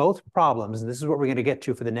problems with most problems, and this is what we're going to get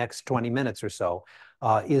to for the next 20 minutes or so,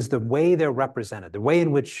 is the way they're represented. The way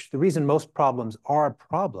in which, the reason most problems are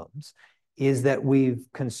problems is that we've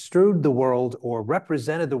construed the world or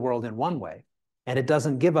represented the world in one way, and it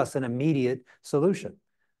doesn't give us an immediate solution.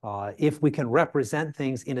 If we can represent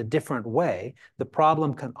things in a different way, the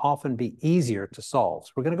problem can often be easier to solve.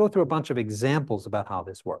 So we're going to go through a bunch of examples about how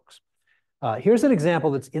this works. Here's an example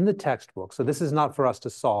that's in the textbook. So this is not for us to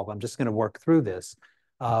solve. I'm just going to work through this.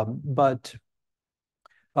 But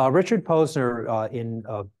Richard Posner, in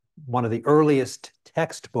one of the earliest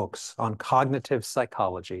textbooks on cognitive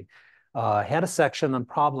psychology, had a section on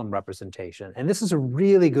problem representation. And this is a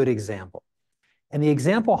really good example. And the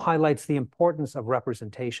example highlights the importance of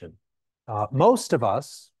representation. Most of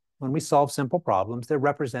us, when we solve simple problems, they're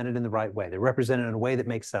represented in the right way. They're represented in a way that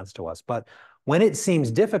makes sense to us. But when it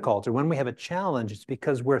seems difficult or when we have a challenge, it's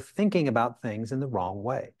because we're thinking about things in the wrong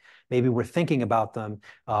way. Maybe we're thinking about them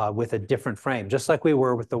with a different frame, just like we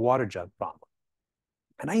were with the water jug problem.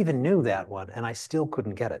 And I even knew that one, and I still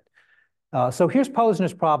couldn't get it. So here's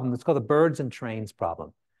Posner's problem. It's called the birds and trains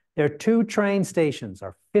problem. There are 2 train stations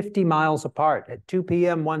are 50 miles apart. At 2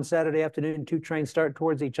 p.m. one Saturday afternoon, 2 trains start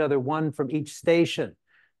towards each other, one from each station.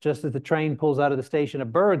 Just as the train pulls out of the station, a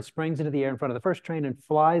bird springs into the air in front of the first train and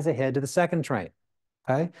flies ahead to the second train.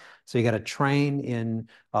 Okay, so you got a train in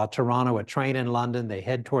Toronto, a train in London. They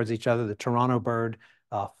head towards each other. The Toronto bird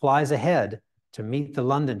flies ahead to meet the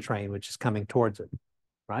London train, which is coming towards it,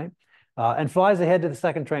 right? And flies ahead to the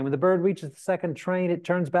second train. When the bird reaches the second train, it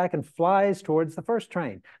turns back and flies towards the first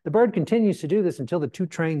train. The bird continues to do this until the 2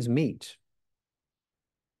 trains meet.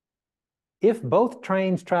 If both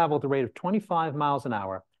trains travel at the rate of 25 miles an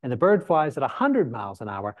hour and the bird flies at 100 miles an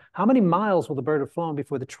hour, how many miles will the bird have flown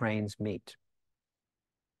before the trains meet?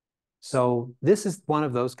 So this is one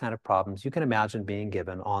of those kind of problems you can imagine being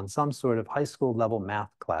given on some sort of high school level math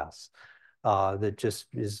class that just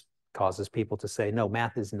causes people to say, no,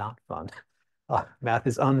 math is not fun. Math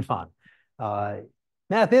is unfun.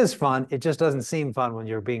 Math is fun. It just doesn't seem fun when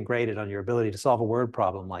you're being graded on your ability to solve a word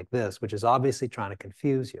problem like this, which is obviously trying to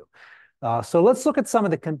confuse you. So let's look at some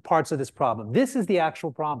of the parts of this problem. This is the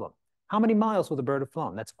actual problem. How many miles will the bird have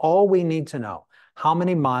flown? That's all we need to know. How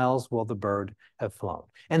many miles will the bird have flown?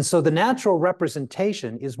 And so the natural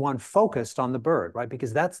representation is one focused on the bird, right?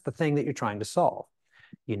 Because that's the thing that you're trying to solve.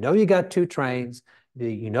 You know you got 2 trains.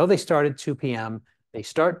 You know they start at 2 p.m. They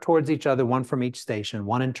start towards each other, one from each station,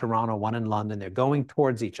 one in Toronto, one in London. They're going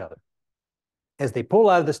towards each other. As they pull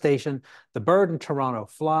out of the station, the bird in Toronto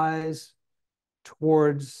flies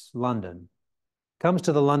towards London, comes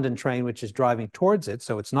to the London train, which is driving towards it.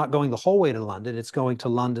 So it's not going the whole way to London. It's going to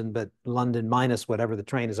London, but London minus whatever the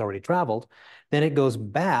train has already traveled. Then it goes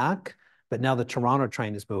back, but now the Toronto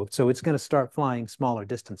train has moved. So it's going to start flying smaller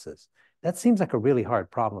distances. That seems like a really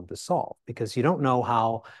hard problem to solve because you don't know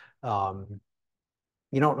how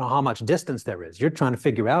much distance there is. You're trying to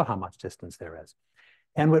figure out how much distance there is.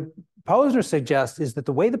 And what Posner suggests is that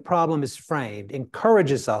the way the problem is framed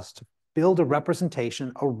encourages us to build a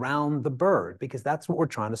representation around the bird because that's what we're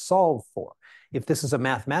trying to solve for. If this is a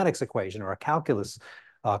mathematics equation or a calculus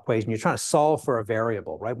equation, you're trying to solve for a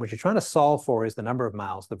variable, right? What you're trying to solve for is the number of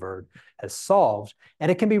miles the bird has solved.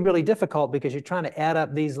 And it can be really difficult because you're trying to add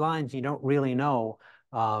up these lines. You don't really know.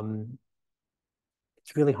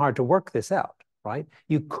 It's really hard to work this out, right?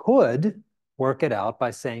 You could work it out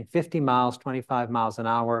by saying 50 miles, 25 miles an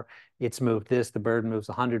hour, it's moved this, the bird moves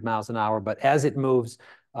 100 miles an hour. But as it moves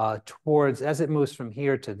as it moves from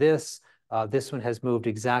here to this one has moved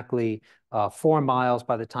exactly 4 miles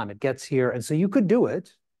by the time it gets here. And so you could do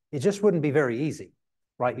it. It just wouldn't be very easy,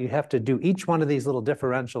 right? You'd have to do each one of these little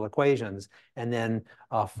differential equations and then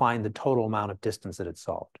find the total amount of distance that it's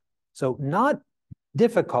solved. So not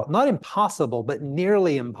difficult, not impossible, but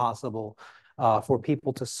nearly impossible for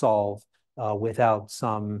people to solve without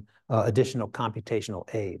some additional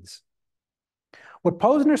computational aids. What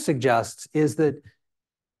Posner suggests is that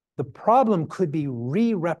the problem could be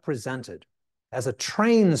re-represented as a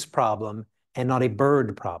trains problem and not a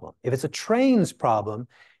bird problem. If it's a trains problem,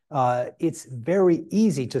 it's very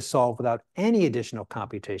easy to solve without any additional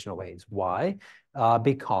computational aids. Why?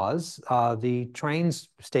 Because the trains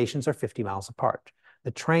stations are 50 miles apart.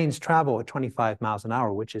 The trains travel at 25 miles an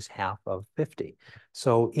hour, which is half of 50.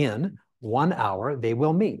 So in 1 hour, they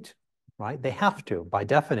will meet, right? They have to. By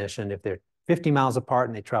definition, if they're 50 miles apart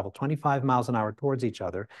and they travel 25 miles an hour towards each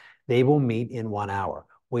other, they will meet in 1 hour.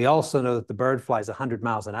 We also know that the bird flies 100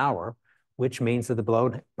 miles an hour, which means that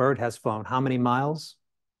the bird has flown how many miles?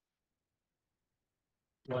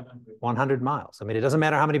 100. 100 miles. I mean, it doesn't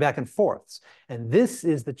matter how many back and forths. And this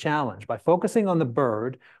is the challenge. By focusing on the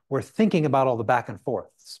bird, we're thinking about all the back and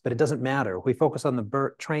forths, but it doesn't matter. If we focus on the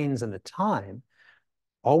bird trains and the time,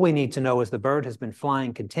 all we need to know is the bird has been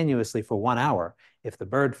flying continuously for 1 hour. If the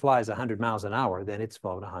bird flies 100 miles an hour, then it's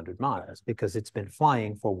flown 100 miles because it's been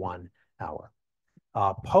flying for 1 hour.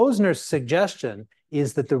 Posner's suggestion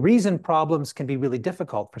is that the reason problems can be really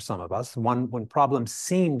difficult for some of us, when problems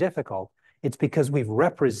seem difficult, it's because we've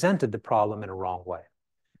represented the problem in a wrong way.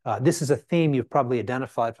 This is a theme you've probably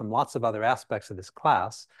identified from lots of other aspects of this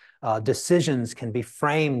class. Decisions can be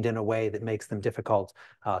framed in a way that makes them difficult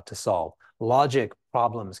to solve. Logic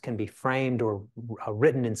problems can be framed or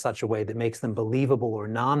written in such a way that makes them believable or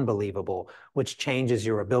non-believable, which changes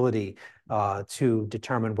your ability to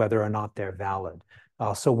determine whether or not they're valid.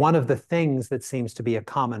 So one of the things that seems to be a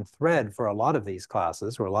common thread for a lot of these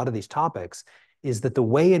classes or a lot of these topics is that the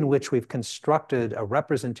way in which we've constructed a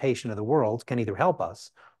representation of the world can either help us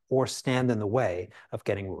or stand in the way of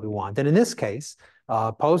getting what we want. And in this case,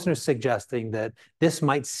 Posner's suggesting that this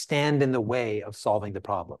might stand in the way of solving the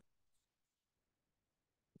problem.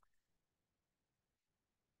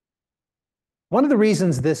 One of the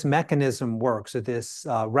reasons this mechanism works, or this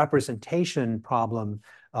representation problem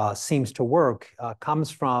seems to work, comes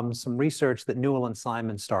from some research that Newell and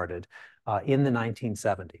Simon started in the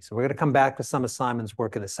 1970s. So we're going to come back to some of Simon's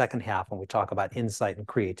work in the second half when we talk about insight and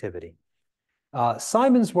creativity.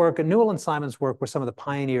 Simon's work, and Newell and Simon's work, were some of the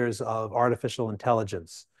pioneers of artificial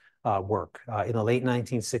intelligence work in the late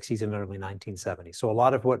 1960s and early 1970s. So a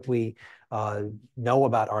lot of what we know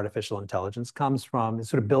about artificial intelligence comes from, it's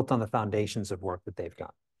sort of built on the foundations of work that they've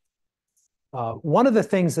done. One of the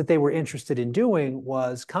things that they were interested in doing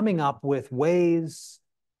was coming up with ways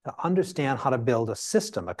to understand how to build a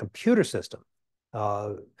system, a computer system,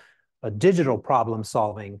 a digital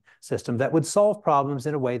problem-solving system that would solve problems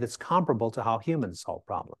in a way that's comparable to how humans solve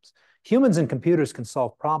problems. Humans and computers can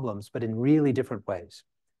solve problems, but in really different ways.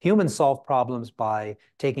 Humans solve problems by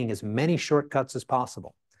taking as many shortcuts as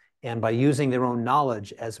possible and by using their own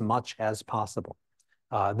knowledge as much as possible.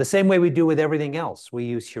 The same way we do with everything else. We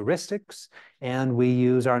use heuristics and we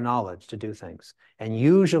use our knowledge to do things. And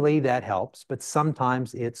usually that helps, but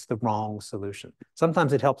sometimes it's the wrong solution.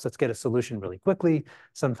 Sometimes it helps us get a solution really quickly.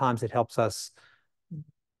 Sometimes it helps us,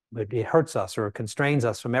 it hurts us or constrains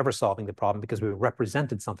us from ever solving the problem because we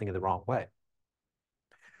represented something in the wrong way.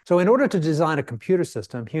 So in order to design a computer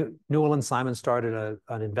system, Newell and Simon started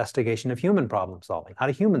an investigation of human problem solving. How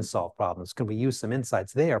do humans solve problems? Can we use some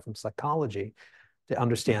insights there from psychology to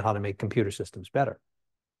understand how to make computer systems better?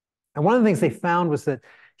 And one of the things they found was that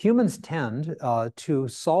humans tend to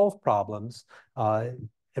solve problems, and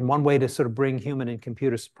one way to sort of bring human and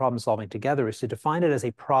computer problem solving together is to define it as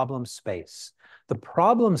a problem space. The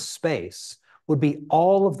problem space would be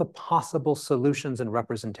all of the possible solutions and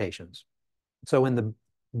representations. So in the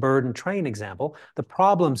bird and train example, the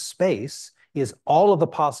problem space is all of the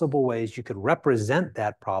possible ways you could represent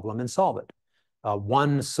that problem and solve it.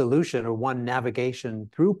 One solution or one navigation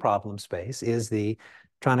through problem space is the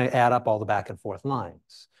trying to add up all the back and forth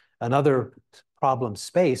lines. Another problem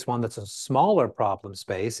space, one that's a smaller problem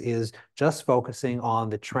space, is just focusing on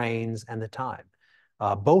the trains and the time.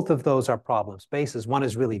 Both of those are problem spaces. One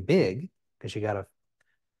is really big because you got to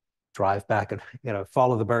drive back and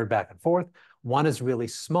follow the bird back and forth. One is really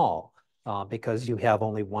small because you have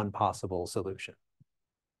only one possible solution.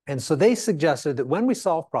 And so they suggested that when we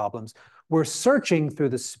solve problems, we're searching through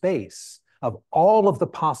the space of all of the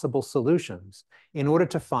possible solutions in order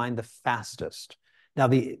to find the fastest. Now,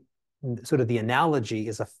 the analogy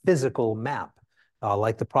is a physical map,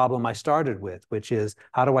 like the problem I started with, which is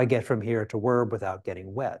how do I get from here to Werb without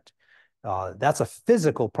getting wet? That's a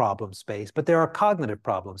physical problem space, but there are cognitive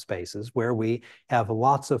problem spaces where we have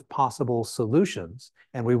lots of possible solutions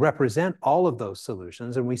and we represent all of those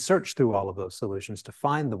solutions and we search through all of those solutions to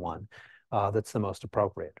find the one that's the most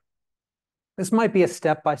appropriate. This might be a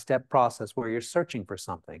step-by-step process where you're searching for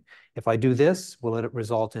something. If I do this, will it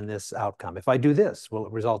result in this outcome? If I do this, will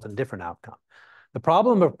it result in a different outcome? The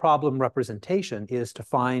problem of problem representation is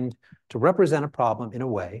to represent a problem in a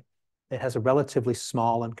way that has a relatively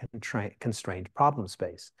small and constrained problem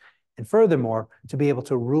space. And furthermore, to be able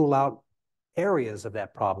to rule out areas of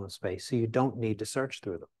that problem space so you don't need to search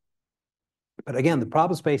through them. But again, the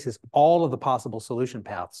problem space is all of the possible solution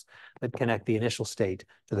paths that connect the initial state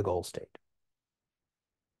to the goal state.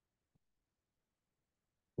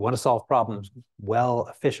 We want to solve problems well,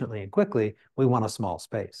 efficiently, and quickly. We want a small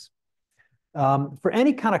space. For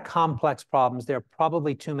any kind of complex problems, there are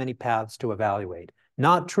probably too many paths to evaluate.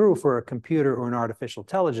 Not true for a computer or an artificial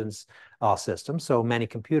intelligence system. So many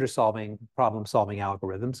problem-solving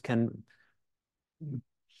algorithms can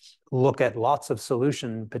look at lots of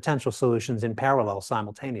potential solutions in parallel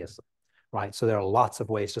simultaneously, right? So there are lots of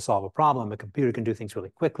ways to solve a problem. A computer can do things really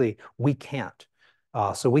quickly. We can't.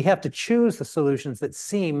 So we have to choose the solutions that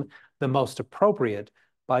seem the most appropriate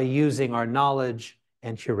by using our knowledge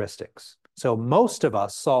and heuristics. So most of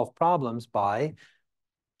us solve problems by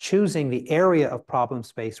choosing the area of problem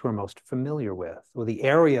space we're most familiar with, or the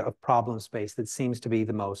area of problem space that seems to be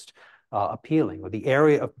the most appealing, or the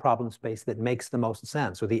area of problem space that makes the most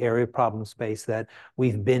sense, or the area of problem space that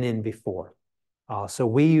we've been in before. So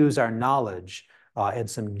we use our knowledge and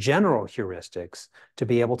some general heuristics to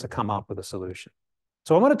be able to come up with a solution.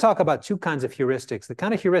 So I want to talk about two kinds of heuristics. The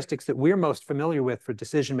kind of heuristics that we're most familiar with for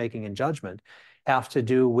decision-making and judgment have to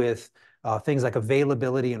do with things like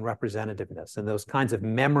availability and representativeness, and those kinds of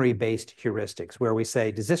memory-based heuristics where we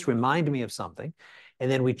say, does this remind me of something? And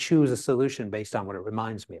then we choose a solution based on what it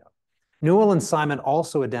reminds me of. Newell and Simon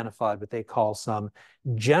also identified what they call some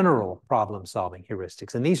general problem-solving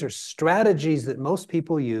heuristics. And these are strategies that most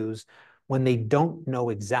people use when they don't know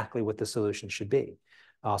exactly what the solution should be.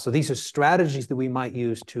 So these are strategies that we might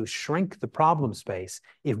use to shrink the problem space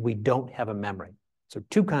if we don't have a memory. So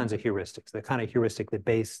two kinds of heuristics: the kind of heuristic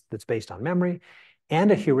that's based on memory,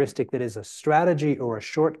 and a heuristic that is a strategy or a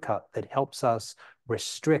shortcut that helps us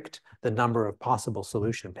restrict the number of possible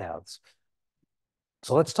solution paths.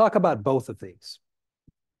 So let's talk about both of these.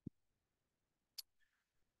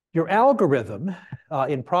 Your algorithm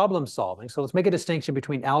in problem solving, so let's make a distinction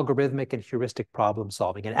between algorithmic and heuristic problem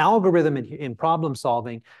solving. An algorithm in problem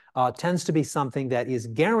solving tends to be something that is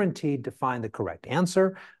guaranteed to find the correct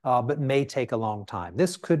answer, but may take a long time.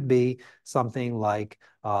 This could be something like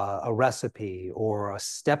a recipe or a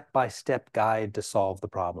step-by-step guide to solve the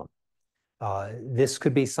problem. This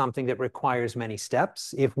could be something that requires many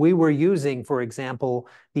steps. If we were using, for example,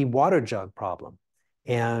 the water jug problem,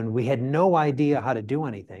 and we had no idea how to do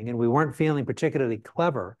anything, and we weren't feeling particularly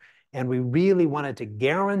clever, and we really wanted to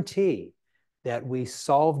guarantee that we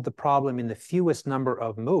solved the problem in the fewest number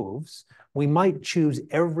of moves, we might choose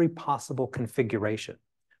every possible configuration.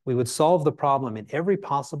 We would solve the problem in every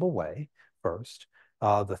possible way first,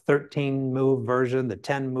 the 13-move version, the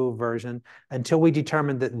 10-move version, until we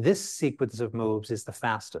determined that this sequence of moves is the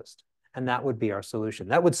fastest. And that would be our solution.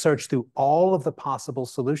 That would search through all of the possible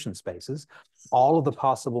solution spaces, all of the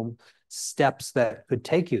possible steps that could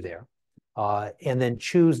take you there, and then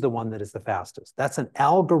choose the one that is the fastest. That's an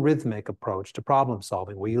algorithmic approach to problem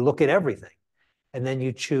solving, where you look at everything, and then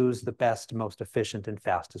you choose the best, most efficient, and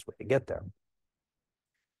fastest way to get there.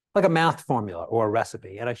 Like a math formula or a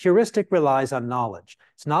recipe. And a heuristic relies on knowledge.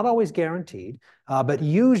 It's not always guaranteed, but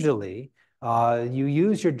usually you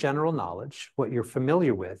use your general knowledge, what you're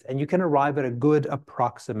familiar with, and you can arrive at a good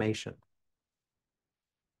approximation.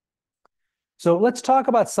 So let's talk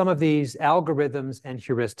about some of these algorithms and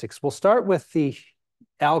heuristics. We'll start with the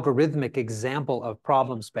algorithmic example of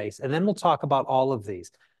problem space, and then we'll talk about all of these.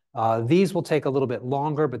 These will take a little bit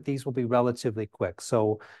longer, but these will be relatively quick.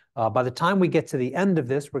 So by the time we get to the end of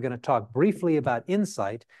this, we're going to talk briefly about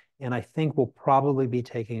insight, and I think we'll probably be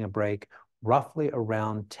taking a break roughly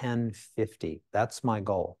around 10:50. That's my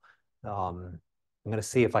goal. I'm going to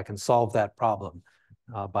see if I can solve that problem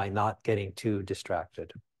by not getting too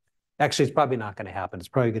distracted. Actually, it's probably not going to happen. It's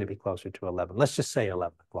probably going to be closer to 11. Let's just say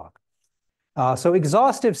 11 o'clock. So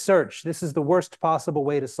exhaustive search, this is the worst possible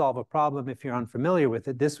way to solve a problem if you're unfamiliar with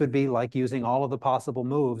it. This would be like using all of the possible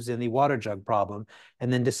moves in the water jug problem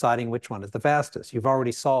and then deciding which one is the fastest. You've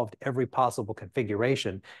already solved every possible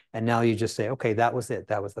configuration, and now you just say, okay, that was it.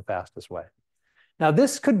 That was the fastest way. Now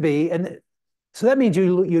this could be, and so that means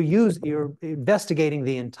you're investigating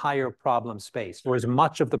the entire problem space, or as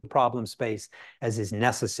much of the problem space as is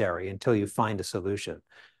necessary until you find a solution.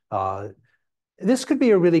 This could be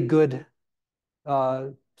a really good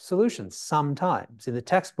solutions sometimes. In the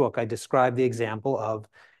textbook, I describe the example of,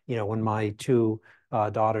 when my two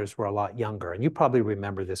daughters were a lot younger, and you probably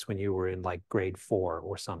remember this when you were in like grade 4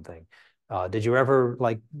 or something. Did you ever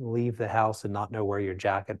like leave the house and not know where your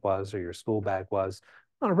jacket was or your school bag was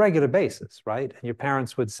on a regular basis, right? And your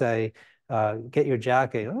parents would say, get your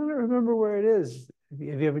jacket. I don't remember where it is.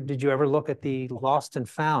 Did you ever look at the lost and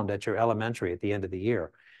found at your elementary at the end of the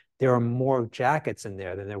year? There are more jackets in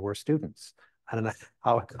there than there were students. I don't know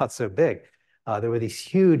how it got so big. There were these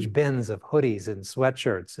huge bins of hoodies and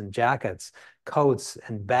sweatshirts and jackets, coats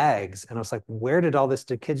and bags. And I was like, where did all this,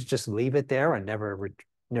 did kids just leave it there and never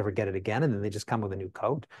get it again? And then they just come with a new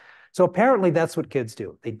coat. So apparently that's what kids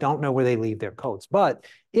do. They don't know where they leave their coats. But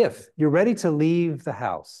if you're ready to leave the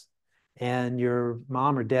house and your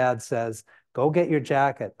mom or dad says, go get your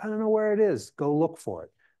jacket, I don't know where it is, go look for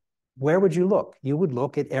it. Where would you look? You would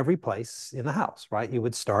look at every place in the house, right? You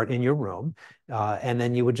would start in your room, and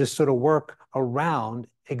then you would just sort of work around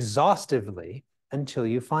exhaustively until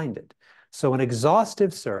you find it. So an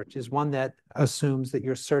exhaustive search is one that assumes that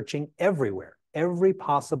you're searching everywhere, every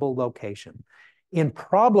possible location. In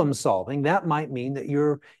problem solving, that might mean that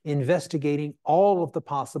you're investigating all of the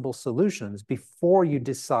possible solutions before you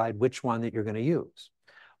decide which one that you're going to use.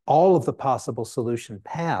 All of the possible solution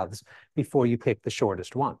paths before you pick the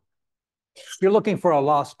shortest one. You're looking for a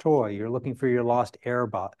lost toy, you're looking for your lost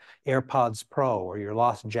AirPods Pro or your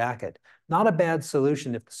lost jacket. Not a bad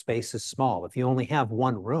solution if the space is small. If you only have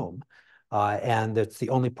one room and it's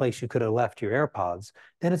the only place you could have left your AirPods,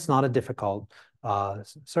 then it's not a difficult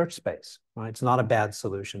search space, right? It's not a bad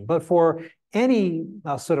solution. But for any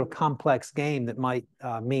sort of complex game that might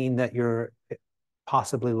mean that you're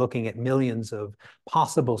possibly looking at millions of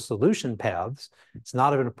possible solution paths, it's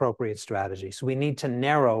not an appropriate strategy. So we need to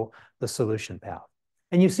narrow the solution path.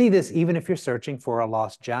 And you see this even if you're searching for a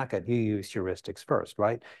lost jacket, you use heuristics first,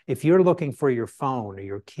 right? If you're looking for your phone or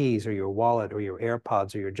your keys or your wallet or your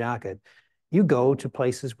AirPods or your jacket, you go to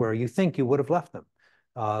places where you think you would have left them.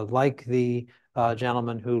 Like the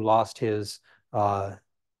gentleman who lost his iPad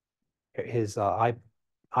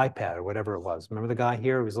or whatever it was. Remember the guy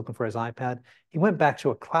here who was looking for his iPad? He went back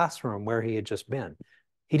to a classroom where he had just been.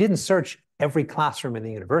 He didn't search every classroom in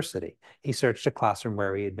the university. He searched a classroom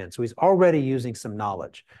where he had been. So he's already using some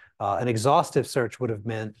knowledge. An exhaustive search would have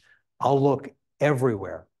meant, I'll look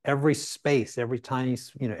everywhere, every space, every tiny,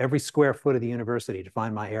 every square foot of the university to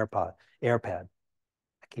find my AirPad. I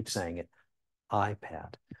keep saying it,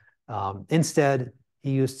 iPad. Instead,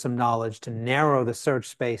 he used some knowledge to narrow the search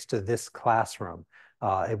space to this classroom,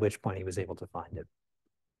 at which point he was able to find it.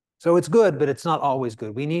 So it's good, but it's not always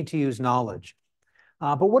good. We need to use knowledge.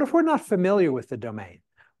 But what if we're not familiar with the domain?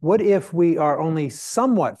 What if we are only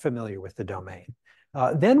somewhat familiar with the domain?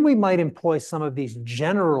 Then we might employ some of these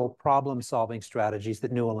general problem-solving strategies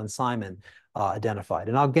that Newell and Simon identified.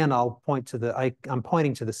 And again, I'll point to I'm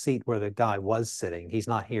pointing to the seat where the guy was sitting. He's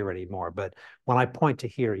not here anymore, but when I point to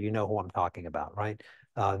here, you know who I'm talking about, right?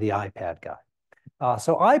 The iPad guy.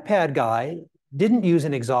 So iPad guy didn't use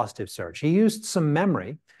an exhaustive search. He used some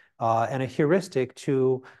memory and a heuristic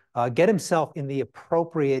to get himself in the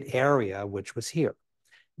appropriate area, which was here.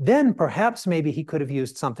 Then perhaps maybe he could have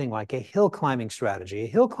used something like a hill climbing strategy. A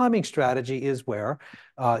hill climbing strategy is where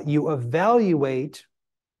you evaluate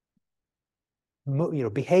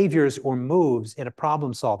behaviors or moves in a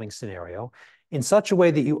problem-solving scenario in such a way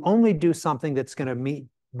that you only do something that's going to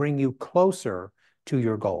bring you closer to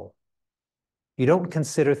your goal. You don't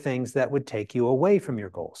consider things that would take you away from your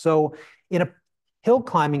goal. So in a hill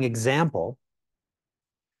climbing example,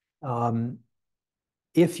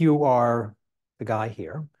 if you are the guy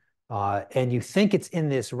here and you think it's in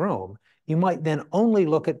this room, you might then only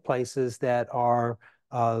look at places that are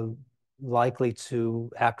likely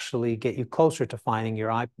to actually get you closer to finding your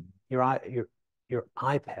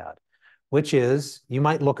iPad, which is you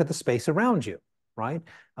might look at the space around you, right?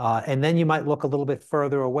 And then you might look a little bit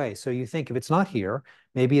further away. So you think if it's not here,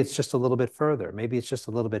 maybe it's just a little bit further. Maybe it's just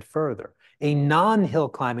a little bit further. A non-hill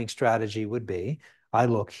climbing strategy would be, I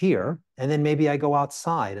look here, and then maybe I go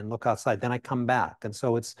outside and look outside. Then I come back. And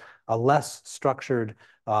so it's a less structured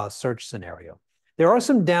search scenario. There are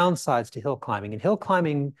some downsides to hill climbing, and hill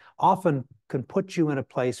climbing often can put you in a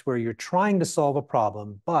place where you're trying to solve a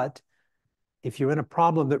problem, but if you're in a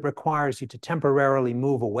problem that requires you to temporarily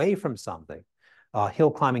move away from something,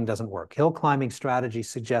 hill climbing doesn't work. Hill climbing strategy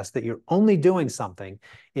suggests that you're only doing something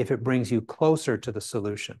if it brings you closer to the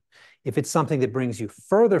solution. If it's something that brings you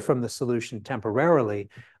further from the solution temporarily,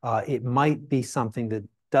 it might be something that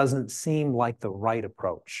doesn't seem like the right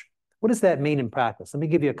approach. What does that mean in practice? Let me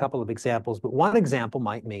give you a couple of examples, but one example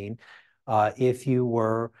might mean if you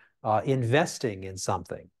were investing in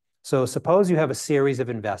something, So suppose you have a series of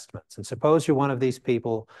investments, and suppose you're one of these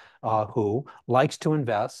people who likes to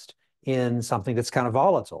invest in something that's kind of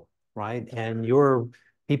volatile, right? And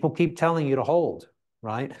people keep telling you to hold,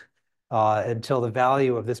 right? Until the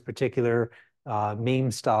value of this particular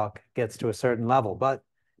meme stock gets to a certain level. But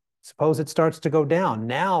suppose it starts to go down.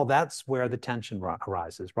 Now that's where the tension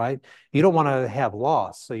arises, right? You don't want to have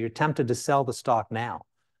loss, so you're tempted to sell the stock now.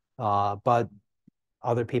 But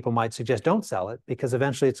other people might suggest don't sell it because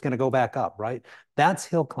eventually it's going to go back up, right? That's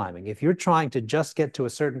hill climbing. If you're trying to just get to a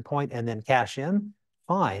certain point and then cash in,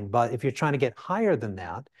 fine. But if you're trying to get higher than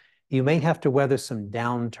that, you may have to weather some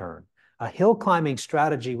downturn. A hill climbing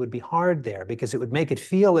strategy would be hard there because it would make it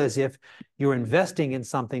feel as if you're investing in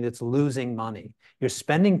something that's losing money. You're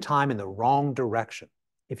spending time in the wrong direction.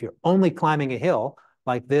 If you're only climbing a hill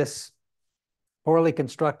like this poorly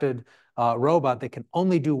constructed robot that can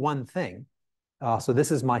only do one thing, so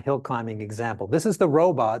this is my hill climbing example. This is the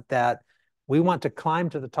robot that we want to climb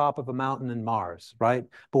to the top of a mountain in Mars, right?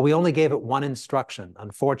 But we only gave it one instruction.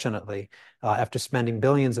 Unfortunately, after spending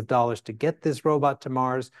billions of dollars to get this robot to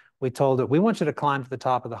Mars, we told it, we want you to climb to the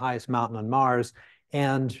top of the highest mountain on Mars,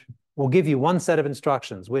 and we'll give you one set of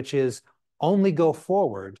instructions, which is only go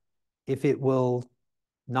forward if it will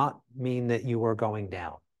not mean that you are going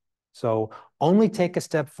down. So only take a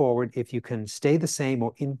step forward if you can stay the same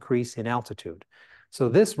or increase in altitude. So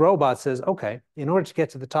this robot says, okay, in order to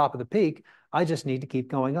get to the top of the peak, I just need to keep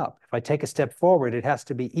going up. If I take a step forward, it has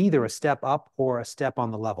to be either a step up or a step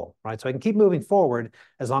on the level, right? So I can keep moving forward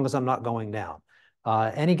as long as I'm not going down.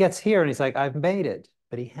 And he gets here and he's like, I've made it,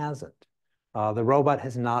 but he hasn't. The robot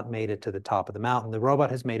has not made it to the top of the mountain. The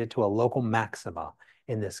robot has made it to a local maxima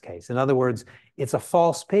in this case. In other words, it's a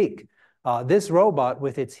false peak. This robot,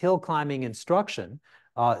 with its hill climbing instruction,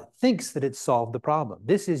 thinks that it's solved the problem.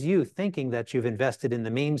 This is you thinking that you've invested in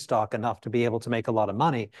the meme stock enough to be able to make a lot of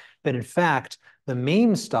money. But in fact, the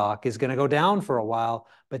meme stock is going to go down for a while,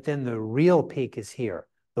 but then the real peak is here.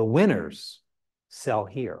 The winners sell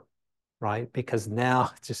here, right? Because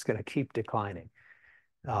now it's just going to keep declining.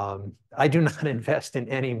 I do not invest in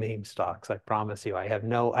any meme stocks. I promise you. I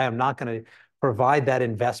am not going to provide that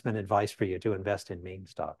investment advice for you to invest in meme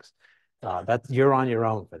stocks. You're on your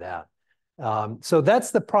own for that. So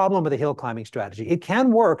that's the problem with the hill climbing strategy. It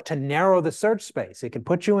can work to narrow the search space. It can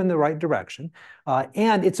put you in the right direction.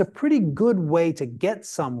 And it's a pretty good way to get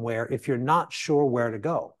somewhere if you're not sure where to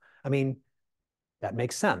go. I mean, that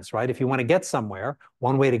makes sense, right? If you want to get somewhere,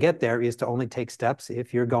 one way to get there is to only take steps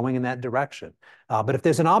if you're going in that direction. But if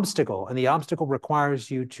there's an obstacle and the obstacle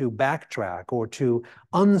requires you to backtrack or to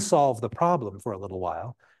unsolve the problem for a little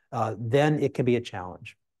while, then it can be a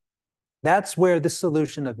challenge. That's where the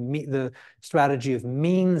solution of the strategy of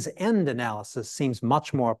means end analysis seems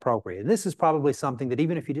much more appropriate. And this is probably something that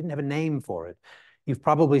even if you didn't have a name for it, you've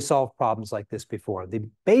probably solved problems like this before. The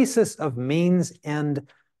basis of means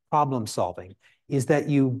end problem solving is that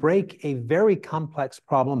you break a very complex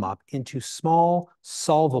problem up into small,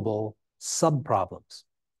 solvable subproblems.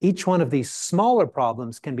 Each one of these smaller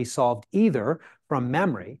problems can be solved either from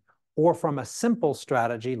memory or from a simple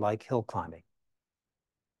strategy like hill climbing.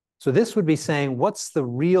 So this would be saying, what's the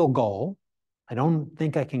real goal? I don't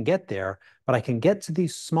think I can get there, but I can get to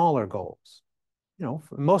these smaller goals. You know,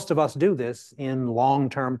 most of us do this in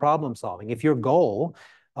long-term problem solving. If your goal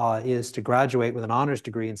is to graduate with an honors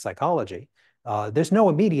degree in psychology, there's no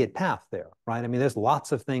immediate path there, right? I mean, there's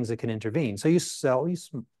lots of things that can intervene. So you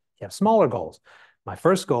have smaller goals. My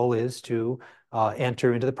first goal is to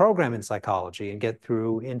enter into the program in psychology and get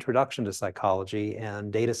through Introduction to Psychology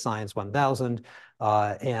and Data Science 1000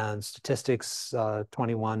 and Statistics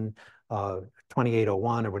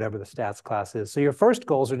 2801 or whatever the stats class is. So your first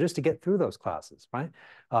goals are just to get through those classes, right?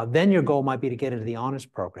 Then your goal might be to get into the honors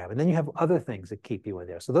program. And then you have other things that keep you in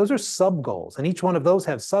there. So those are sub goals. And each one of those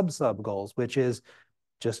have sub goals, which is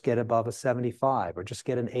just get above a 75 or just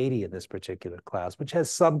get an 80 in this particular class, which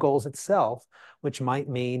has sub goals itself, which might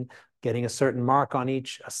mean getting a certain mark on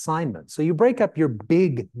each assignment. So you break up your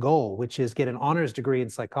big goal, which is get an honors degree in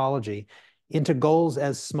psychology, into goals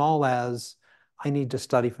as small as I need to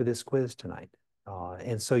study for this quiz tonight.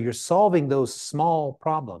 And so you're solving those small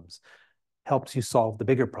problems helps you solve the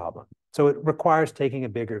bigger problem. So it requires taking a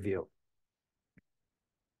bigger view.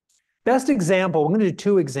 Best example, we're going to do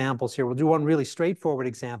two examples here. We'll do one really straightforward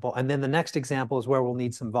example, and then the next example is where we'll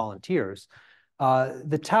need some volunteers.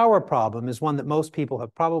 The tower problem is one that most people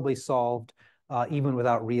have probably solved even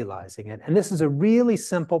without realizing it. And this is a really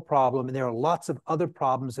simple problem, and there are lots of other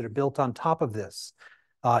problems that are built on top of this.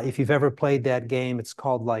 If you've ever played that game, it's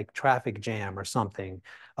called like Traffic Jam or something.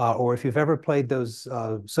 Or if you've ever played those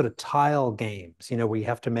sort of tile games, you know, where you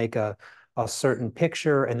have to make a a certain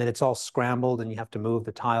picture and then it's all scrambled and you have to move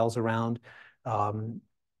the tiles around.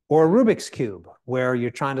 Or a Rubik's Cube, where you're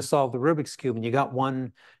trying to solve the Rubik's Cube and you got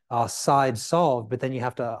one side solved, but then you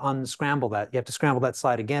have to unscramble that. You have to scramble that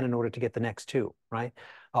side again in order to get the next two, right?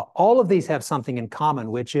 All of these have something in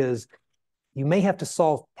common, which is you may have to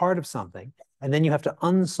solve part of something, and then you have to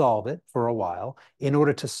unsolve it for a while in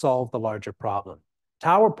order to solve the larger problem.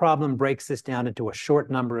 Tower problem breaks this down into a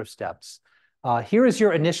short number of steps. Here is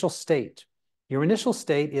your initial state. Your initial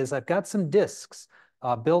state is I've got some discs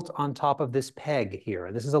built on top of this peg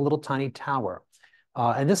here. This is a little tiny tower.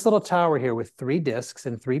 And this little tower here with 3 discs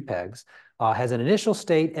and 3 pegs has an initial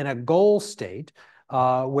state and a goal state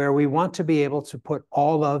where we want to be able to put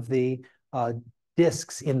all of the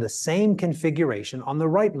discs in the same configuration on the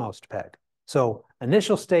rightmost peg. So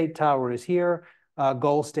initial state tower is here,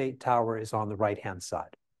 goal state tower is on the right-hand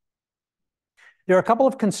side. There are a couple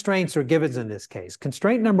of constraints or givens in this case.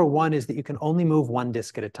 Constraint number 1 is that you can only move 1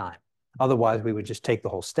 disk at a time. Otherwise, we would just take the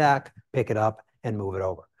whole stack, pick it up, and move it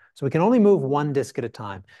over. So we can only move 1 disk at a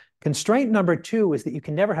time. Constraint number 2 is that you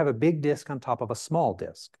can never have a big disk on top of a small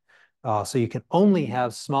disk. So you can only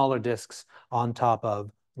have smaller disks on top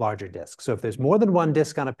of larger disks. So if there's more than 1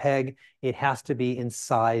 disk on a peg, it has to be in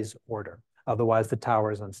size order. Otherwise, the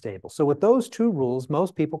tower is unstable. So with those 2 rules,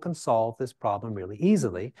 most people can solve this problem really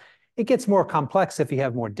easily. It gets more complex if you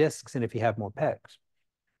have more disks and if you have more pegs.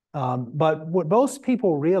 But what most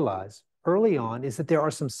people realize early on is that there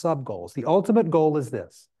are some sub-goals. The ultimate goal is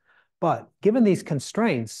this. But given these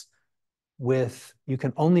constraints, you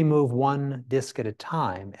can only move 1 disk at a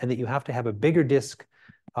time, and that you have to have a bigger disk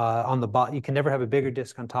on the bottom. You can never have a bigger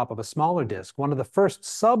disk on top of a smaller disk. One of the first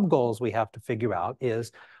sub-goals we have to figure out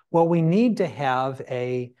is, well, we need to have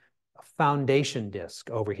a foundation disk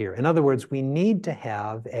over here. In other words, we need to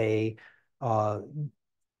have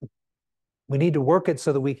we need to work it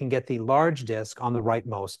so that we can get the large disk on the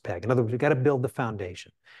rightmost peg. In other words, we've got to build the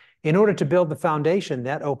foundation. In order to build the foundation,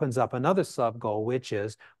 that opens up another sub-goal, which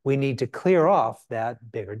is we need to clear off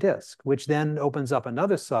that bigger disk, which then opens up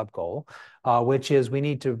another sub-goal, which is we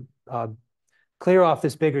need to clear off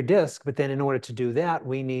this bigger disk, but then in order to do that,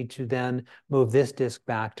 we need to then move this disk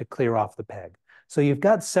back to clear off the peg. So you've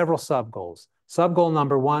got several sub-goals. Sub-goal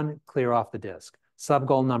number 1, clear off the disk.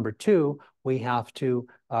 Sub-goal number 2, we have to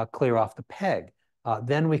clear off the peg.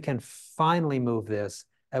 Then we can finally move this,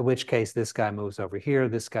 at which case this guy moves over here,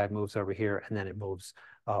 this guy moves over here, and then it moves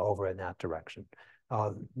over in that direction.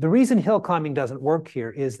 The reason hill climbing doesn't work here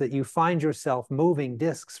is that you find yourself moving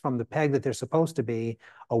disks from the peg that they're supposed to be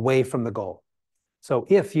away from the goal. So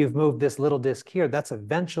if you've moved this little disk here, that's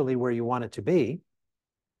eventually where you want it to be.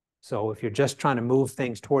 So if you're just trying to move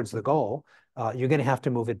things towards the goal, you're going to have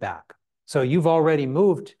to move it back. So you've already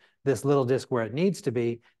moved this little disk where it needs to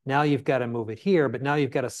be. Now you've got to move it here, but now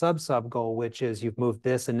you've got a sub goal, which is you've moved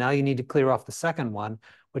this, and now you need to clear off the second one,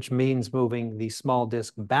 which means moving the small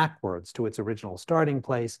disk backwards to its original starting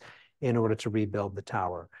place in order to rebuild the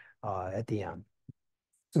tower at the end.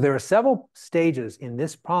 So there are several stages in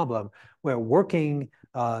this problem where working,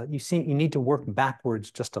 you need to work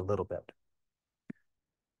backwards just a little bit.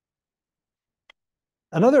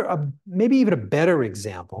 Another, maybe even a better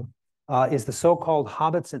example is the so-called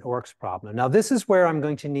hobbits and orcs problem. Now, this is where I'm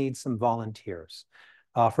going to need some volunteers.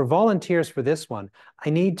 For volunteers for this one, I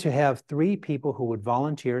need to have 3 people who would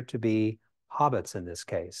volunteer to be hobbits in this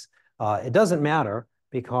case. It doesn't matter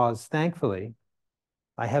because, thankfully,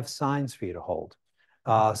 I have signs for you to hold.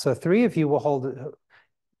 So 3 of you will hold it.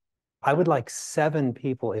 I would like 7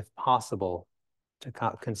 people, if possible, to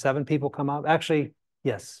come. Can 7 people come up? Actually,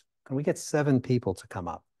 yes. Can we get 7 people to come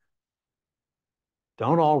up?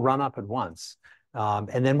 Don't all run up at once.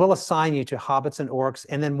 And then we'll assign you to hobbits and orcs.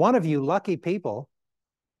 And then one of you lucky people,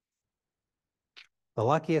 the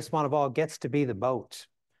luckiest one of all, gets to be the boat.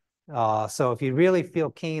 So if you really feel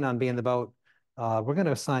keen on being the boat, we're going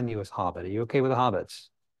to assign you as hobbit. Are you okay with the hobbits?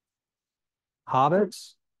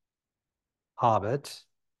 Hobbits, hobbit,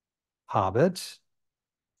 hobbit.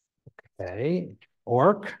 Okay.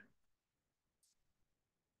 Orc,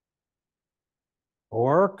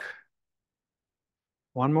 orc.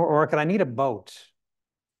 One more orc, and I need a boat.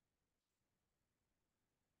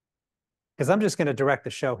 Because I'm just going to direct the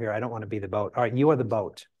show here. I don't want to be the boat. All right, you are the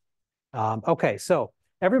boat. Okay, so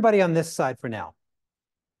everybody on this side for now.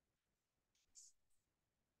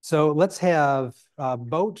 So let's have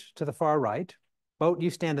boat to the far right. Boat, you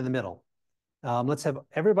stand in the middle. Let's have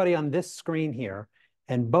everybody on this screen here.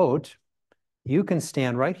 And boat, you can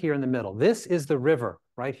stand right here in the middle. This is the river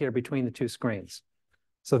right here between the 2 screens.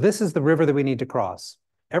 So this is the river that we need to cross.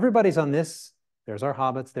 Everybody's on this. There's our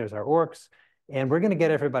hobbits, there's our orcs. and we're going to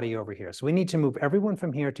get everybody over here. So we need to move everyone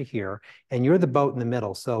from here to here, and you're the boat in the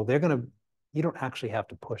middle. So you don't actually have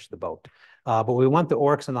to push the boat. But we want the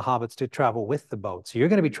orcs and the hobbits to travel with the boat. So you're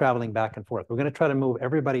going to be traveling back and forth. We're going to try to move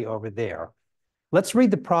everybody over there. Let's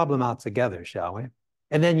read the problem out together, shall we?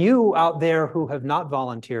 And then you out there who have not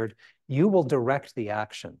volunteered, you will direct the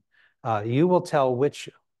action. You will tell which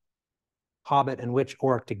hobbit and which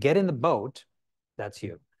orc to get in the boat. That's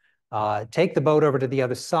you. Take the boat over to the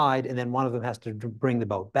other side, and then one of them has to bring the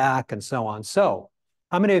boat back, and so on. So,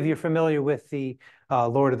 how many of you are familiar with the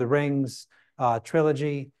Lord of the Rings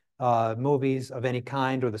trilogy, movies of any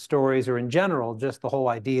kind, or the stories, or in general, just the whole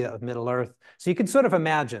idea of Middle-earth? So you can sort of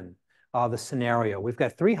imagine the scenario. We've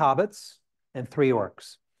got 3 hobbits and 3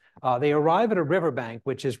 orcs. They arrive at a riverbank,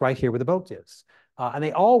 which is right here where the boat is. And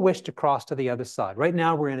they all wish to cross to the other side. Right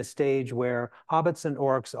now, we're in a stage where hobbits and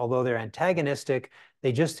orcs, although they're antagonistic,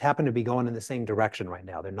 they just happen to be going in the same direction right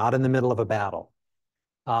now. They're not in the middle of a battle.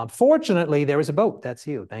 Fortunately, there is a boat. That's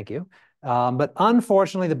you. Thank you. But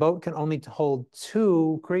unfortunately, the boat can only hold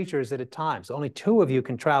 2 creatures at a time. So only 2 of you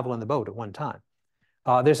can travel in the boat at one time.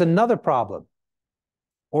 There's another problem.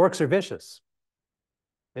 Orcs are vicious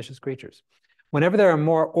creatures. Whenever there are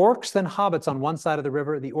more orcs than hobbits on one side of the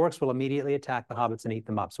river, the orcs will immediately attack the hobbits and eat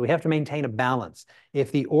them up. So we have to maintain a balance. If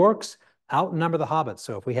the orcs outnumber the hobbits,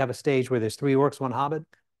 so if we have a stage where there's 3 orcs, 1 hobbit,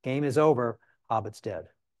 game is over, hobbit's dead.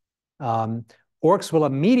 Orcs will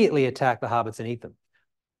immediately attack the hobbits and eat them.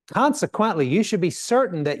 Consequently, you should be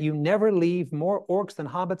certain that you never leave more orcs than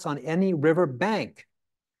hobbits on any river bank.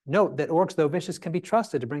 Note that orcs, though vicious, can be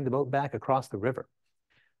trusted to bring the boat back across the river.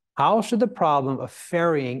 How should the problem of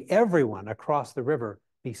ferrying everyone across the river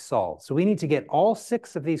be solved? So we need to get all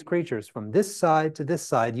 6 of these creatures from this side to this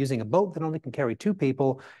side using a boat that only can carry 2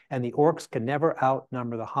 people, and the orcs can never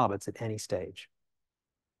outnumber the hobbits at any stage.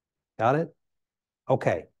 Got it?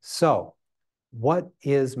 Okay, so what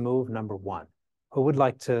is move number 1?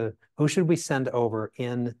 Who should we send over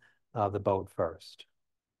in the boat first?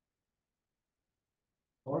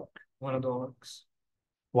 Orc, one of the orcs.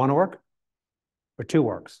 1 orc or 2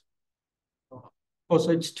 orcs? Oh,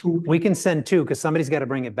 so it's 2. We can send 2 because somebody's got to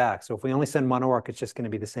bring it back. So if we only send 1 orc, it's just going to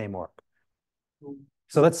be the same orc.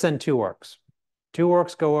 So let's send 2 orcs. 2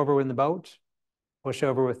 orcs go over in the boat, push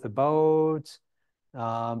over with the boat.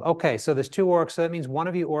 Okay, so there's 2 orcs. So that means one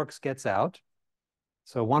of you orcs gets out.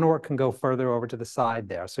 So 1 orc can go further over to the side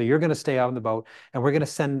there. So you're going to stay out in the boat, and we're going to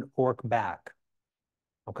send orc back.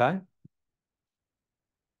 Okay?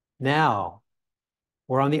 Now,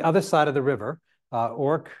 we're on the other side of the river.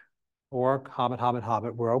 Orc, hobbit, hobbit,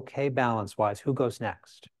 hobbit. We're okay balance-wise. Who goes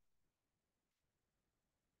next?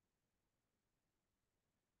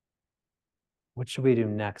 What should we do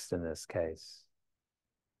next in this case?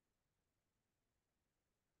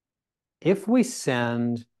 If we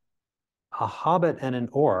send a hobbit and an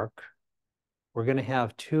orc, we're going to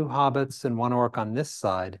have 2 hobbits and 1 orc on this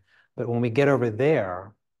side. But when we get over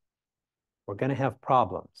there, we're going to have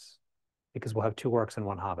problems because we'll have 2 orcs and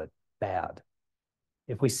 1 hobbit. Bad.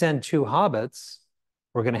 If we send 2 hobbits,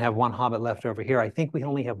 we're going to have 1 hobbit left over here. I think we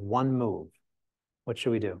only have 1 move. What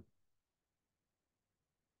should we do?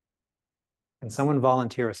 Can someone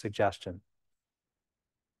volunteer a suggestion?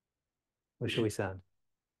 What should we send?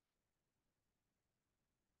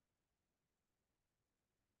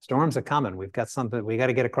 Storms are coming. We've got something. We got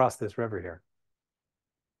to get across this river here.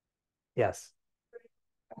 Yes.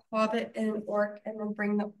 Hobbit and an orc, and then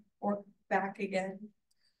bring the orc back again.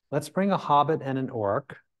 Let's bring a hobbit and an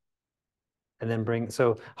orc. And then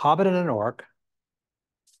so hobbit and an orc.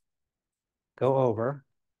 Go over.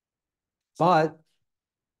 But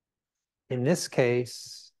in this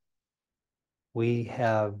case, we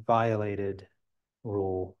have violated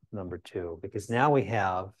rule number 2 because now we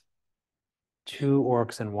have 2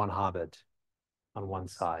 orcs and 1 hobbit on one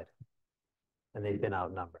side, and they've been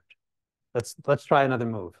outnumbered. Let's try another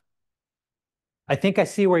move. I think I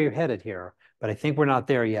see where you're headed here, but I think we're not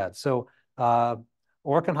there yet. So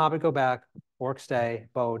orc and hobbit go back, orc stay,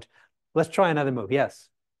 boat. Let's try another move. Yes.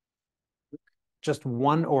 Just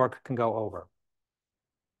 1 orc can go over.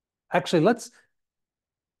 Actually, let's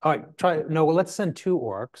send 2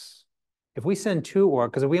 orcs. If we send 2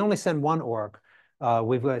 orcs, because if we only send 1 orc,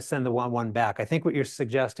 we've got to send the one back. I think what you're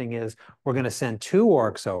suggesting is we're going to send 2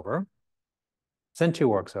 orcs over. Send 2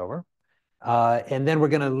 orcs over. And then we're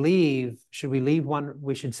going to leave. Should we leave 1?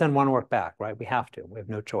 We should send 1 orc back, right? We have to. We have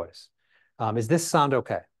no choice. Is this sound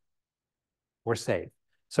okay? We're safe.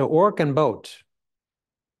 So orc and boat.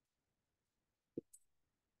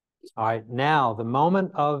 All right, now the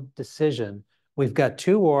moment of decision. We've got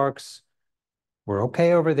 2 orcs. We're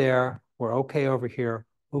okay over there. We're okay over here.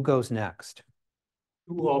 Who goes next?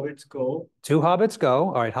 Two hobbits go. Two hobbits go.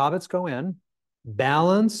 All right, hobbits go in.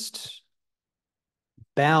 Balanced.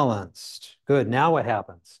 Balanced. Good. Now what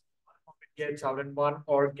happens? Hobbit gets out and one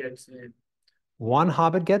orc gets in. One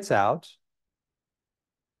hobbit gets out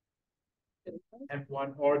And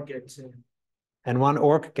one orc gets in. and one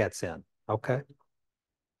orc gets in. Okay.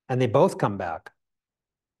 And they both come back.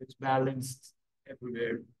 It's balanced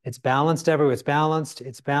everywhere. It's balanced everywhere. It's balanced.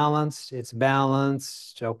 It's balanced. It's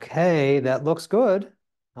balanced. Okay, that looks good.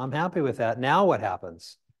 I'm happy with that. Now what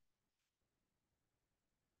happens?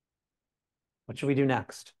 What should we do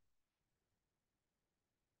next?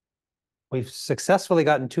 We've successfully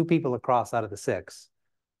gotten two people across out of the six,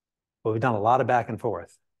 but we've done a lot of back and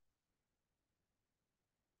forth.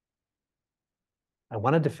 I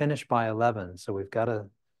wanted to finish by 11, so we're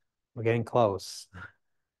getting close.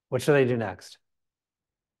 What should I do next?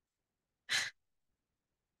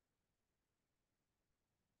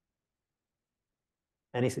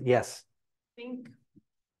 And he said, yes. Think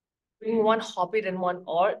bring one hobbit and one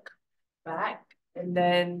orc back, and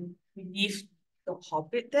then we leave the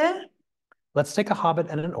hobbit there. Let's take a hobbit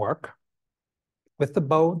and an orc with the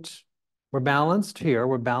boat. We're balanced here,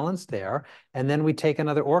 we're balanced there, and then we take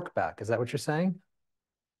another orc back. Is that what you're saying?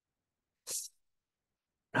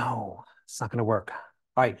 No, it's not going to work.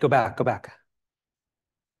 All right, go back, go back.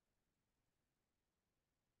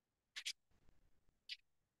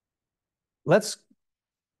 Let's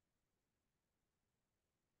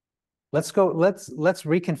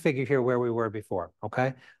reconfigure here where we were before,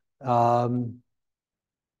 okay?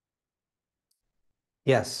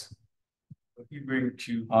 Yes. If you bring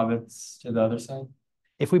two hobbits to the other side?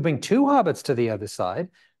 If we bring two hobbits to the other side,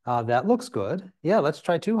 that looks good. Yeah, let's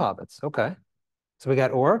try two hobbits. Okay. So we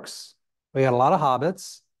got orcs, we got a lot of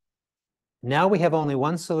hobbits. Now we have only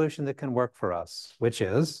one solution that can work for us, which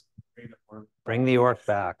is bring the orc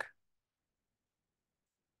back.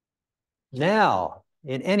 Now,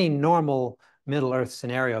 in any normal Middle-earth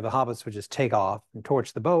scenario, the hobbits would just take off and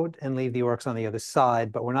torch the boat and leave the orcs on the other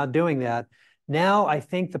side, but we're not doing that. Now, I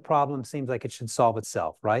think the problem seems like it should solve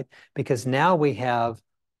itself, right? Because now we have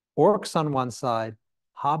orcs on one side,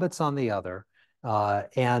 hobbits on the other,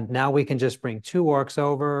 and now we can just bring two orcs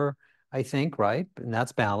over, I think, right? And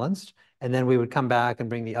that's balanced. And then we would come back and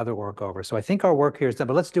bring the other orc over. So I think our work here is done,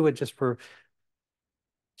 but let's do it just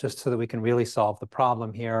so that we can really solve the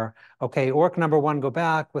problem here. Okay, orc number one, go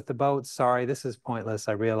back with the boat. Sorry, this is pointless,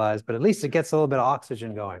 I realize, but at least it gets a little bit of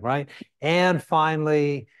oxygen going, right? And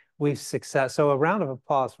finally, we've success. So a round of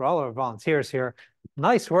applause for all our volunteers here.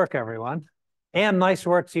 Nice work, everyone. And nice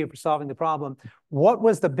work to you for solving the problem. What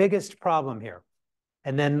was the biggest problem here?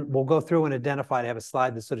 And then we'll go through and identify. I have a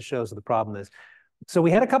slide that sort of shows what the problem is. So we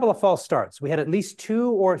had a couple of false starts. We had at least 2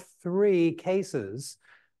 or 3 cases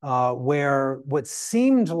where what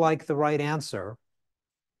seemed like the right answer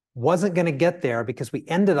wasn't going to get there because we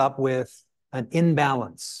ended up with an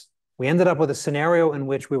imbalance. We ended up with a scenario in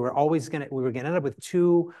which we were going to end up with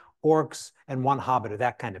 2 orcs and 1 hobbit or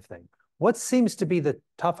that kind of thing. What seems to be the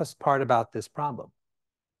toughest part about this problem?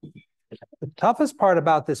 The toughest part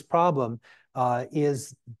about this problem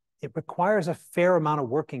is it requires a fair amount of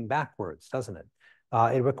working backwards, doesn't it?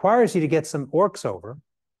 It requires you to get some orcs over.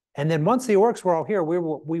 And then once the orcs were all here,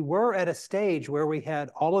 we were at a stage where we had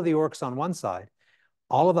all of the orcs on one side,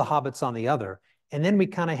 all of the hobbits on the other, and then we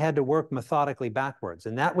kind of had to work methodically backwards.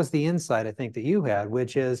 And that was the insight, I think, that you had,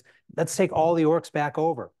 which is, let's take all the orcs back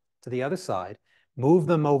over to the other side, move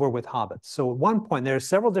them over with hobbits. So at one point, there are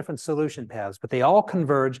several different solution paths, but they all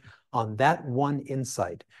converge on that one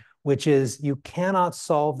insight, which is you cannot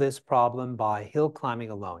solve this problem by hill climbing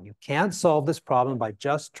alone. You can't solve this problem by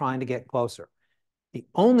just trying to get closer. The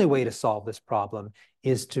only way to solve this problem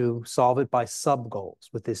is to solve it by sub-goals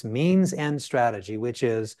with this means-end strategy, which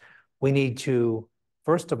is we need to,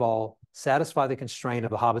 first of all, satisfy the constraint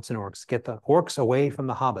of the hobbits and orcs, get the orcs away from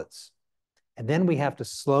the hobbits. And then we have to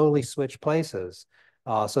slowly switch places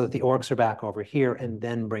so that the orcs are back over here and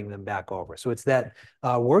then bring them back over. So it's that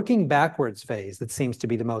working backwards phase that seems to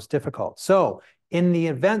be the most difficult. So in the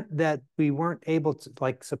event that we weren't able to,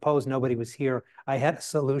 like, suppose nobody was here, I had a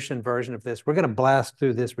solution version of this. We're going to blast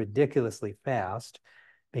through this ridiculously fast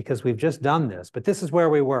because we've just done this. But this is where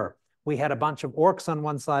we were. We had a bunch of orcs on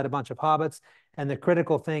one side, a bunch of hobbits. And the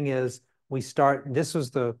critical thing is this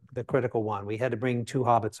was the critical one. We had to bring 2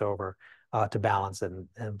 hobbits over to balance it.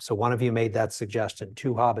 And so one of you made that suggestion.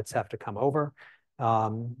 2 hobbits have to come over.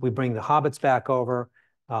 We bring the hobbits back over.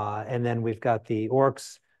 And then we've got the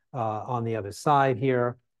orcs on the other side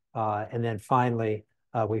here. And then finally,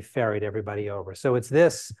 we ferried everybody over. So it's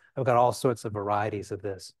this. I've got all sorts of varieties of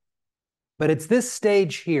this. But it's this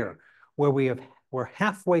stage here where we have we're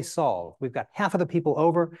halfway solved. We've got half of the people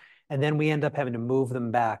over, and then we end up having to move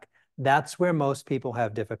them back. That's where most people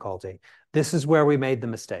have difficulty. This is where we made the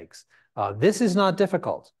mistakes. This is not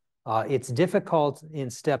difficult. It's difficult in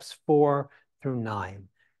steps 4 through 9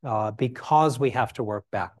 because we have to work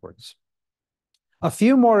backwards. A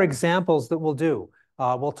few more examples that we'll do.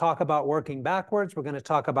 We'll talk about working backwards. We're going to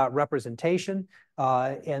talk about representation.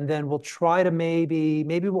 And then we'll try to maybe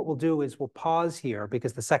what we'll do is we'll pause here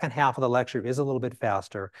because the second half of the lecture is a little bit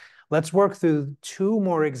faster. Let's work through 2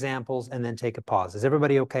 more examples and then take a pause. Is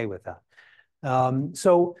everybody okay with that?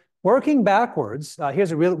 So working backwards,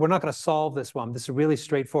 we're not going to solve this one. This is a really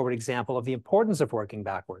straightforward example of the importance of working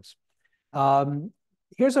backwards.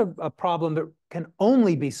 Here's a problem that can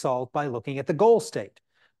only be solved by looking at the goal state.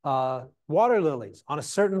 Water lilies on a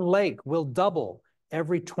certain lake will double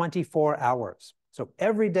every 24 hours. So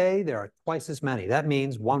every day there are twice as many. That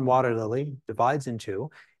means one water lily divides in 2,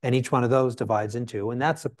 and each one of those divides in 2. And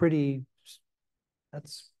that's a pretty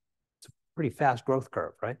fast growth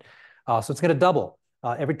curve, right? So it's going to double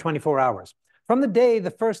every 24 hours. From the day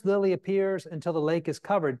the first lily appears until the lake is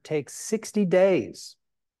covered takes 60 days.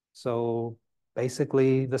 So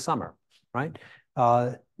basically the summer, right?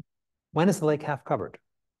 When is the lake half covered?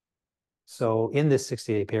 So in this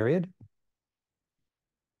 60-day period,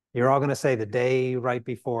 you're all going to say the day right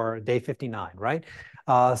before day 59, right?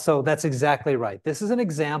 So that's exactly right. This is an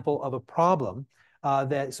example of a problem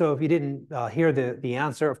so if you didn't hear the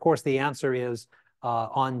answer, of course, the answer is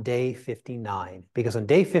on day 59, because on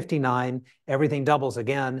day 59, everything doubles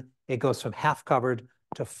again. It goes from half covered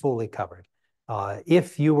to fully covered.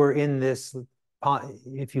 If you were in this pond,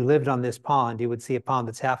 if you lived on this pond, you would see a pond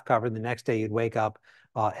that's half covered. The next day you'd wake up,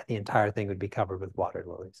 the entire thing would be covered with water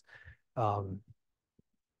lilies.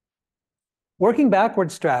 Working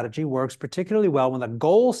backward strategy works particularly well when the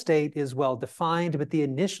goal state is well defined, but the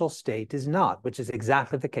initial state is not, which is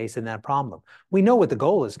exactly the case in that problem. We know what the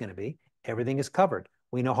goal is going to be. Everything is covered.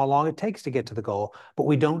 We know how long it takes to get to the goal, but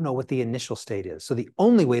we don't know what the initial state is. So the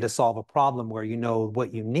only way to solve a problem where you know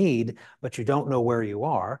what you need, but you don't know where you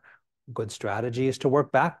are, good strategy is to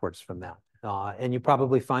work backwards from that. And you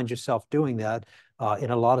probably find yourself doing that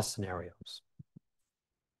in a lot of scenarios.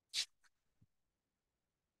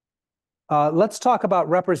 Let's talk about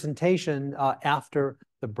representation after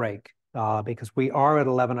the break, because we are at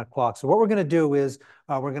 11 o'clock. So what we're going to do is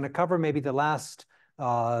we're going to cover maybe the last,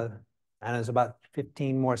 and it's about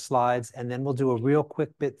 15 more slides, and then we'll do a real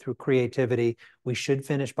quick bit through creativity. We should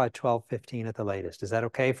finish by 12:15 at the latest. Is that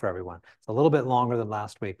okay for everyone? It's a little bit longer than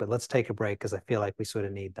last week, but let's take a break because I feel like we sort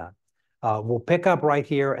of need that. We'll pick up right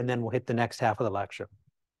here, and then we'll hit the next half of the lecture.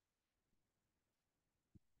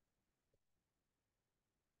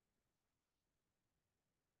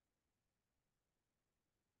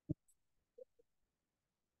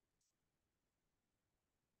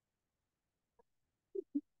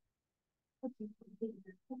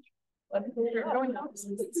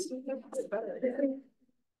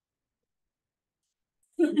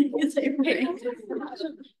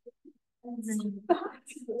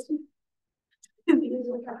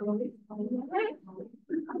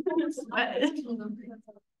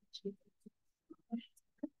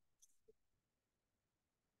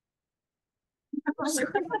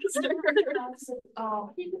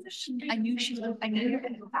 I knew she was, I knew you were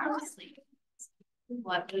going to go back to sleep.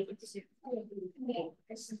 What?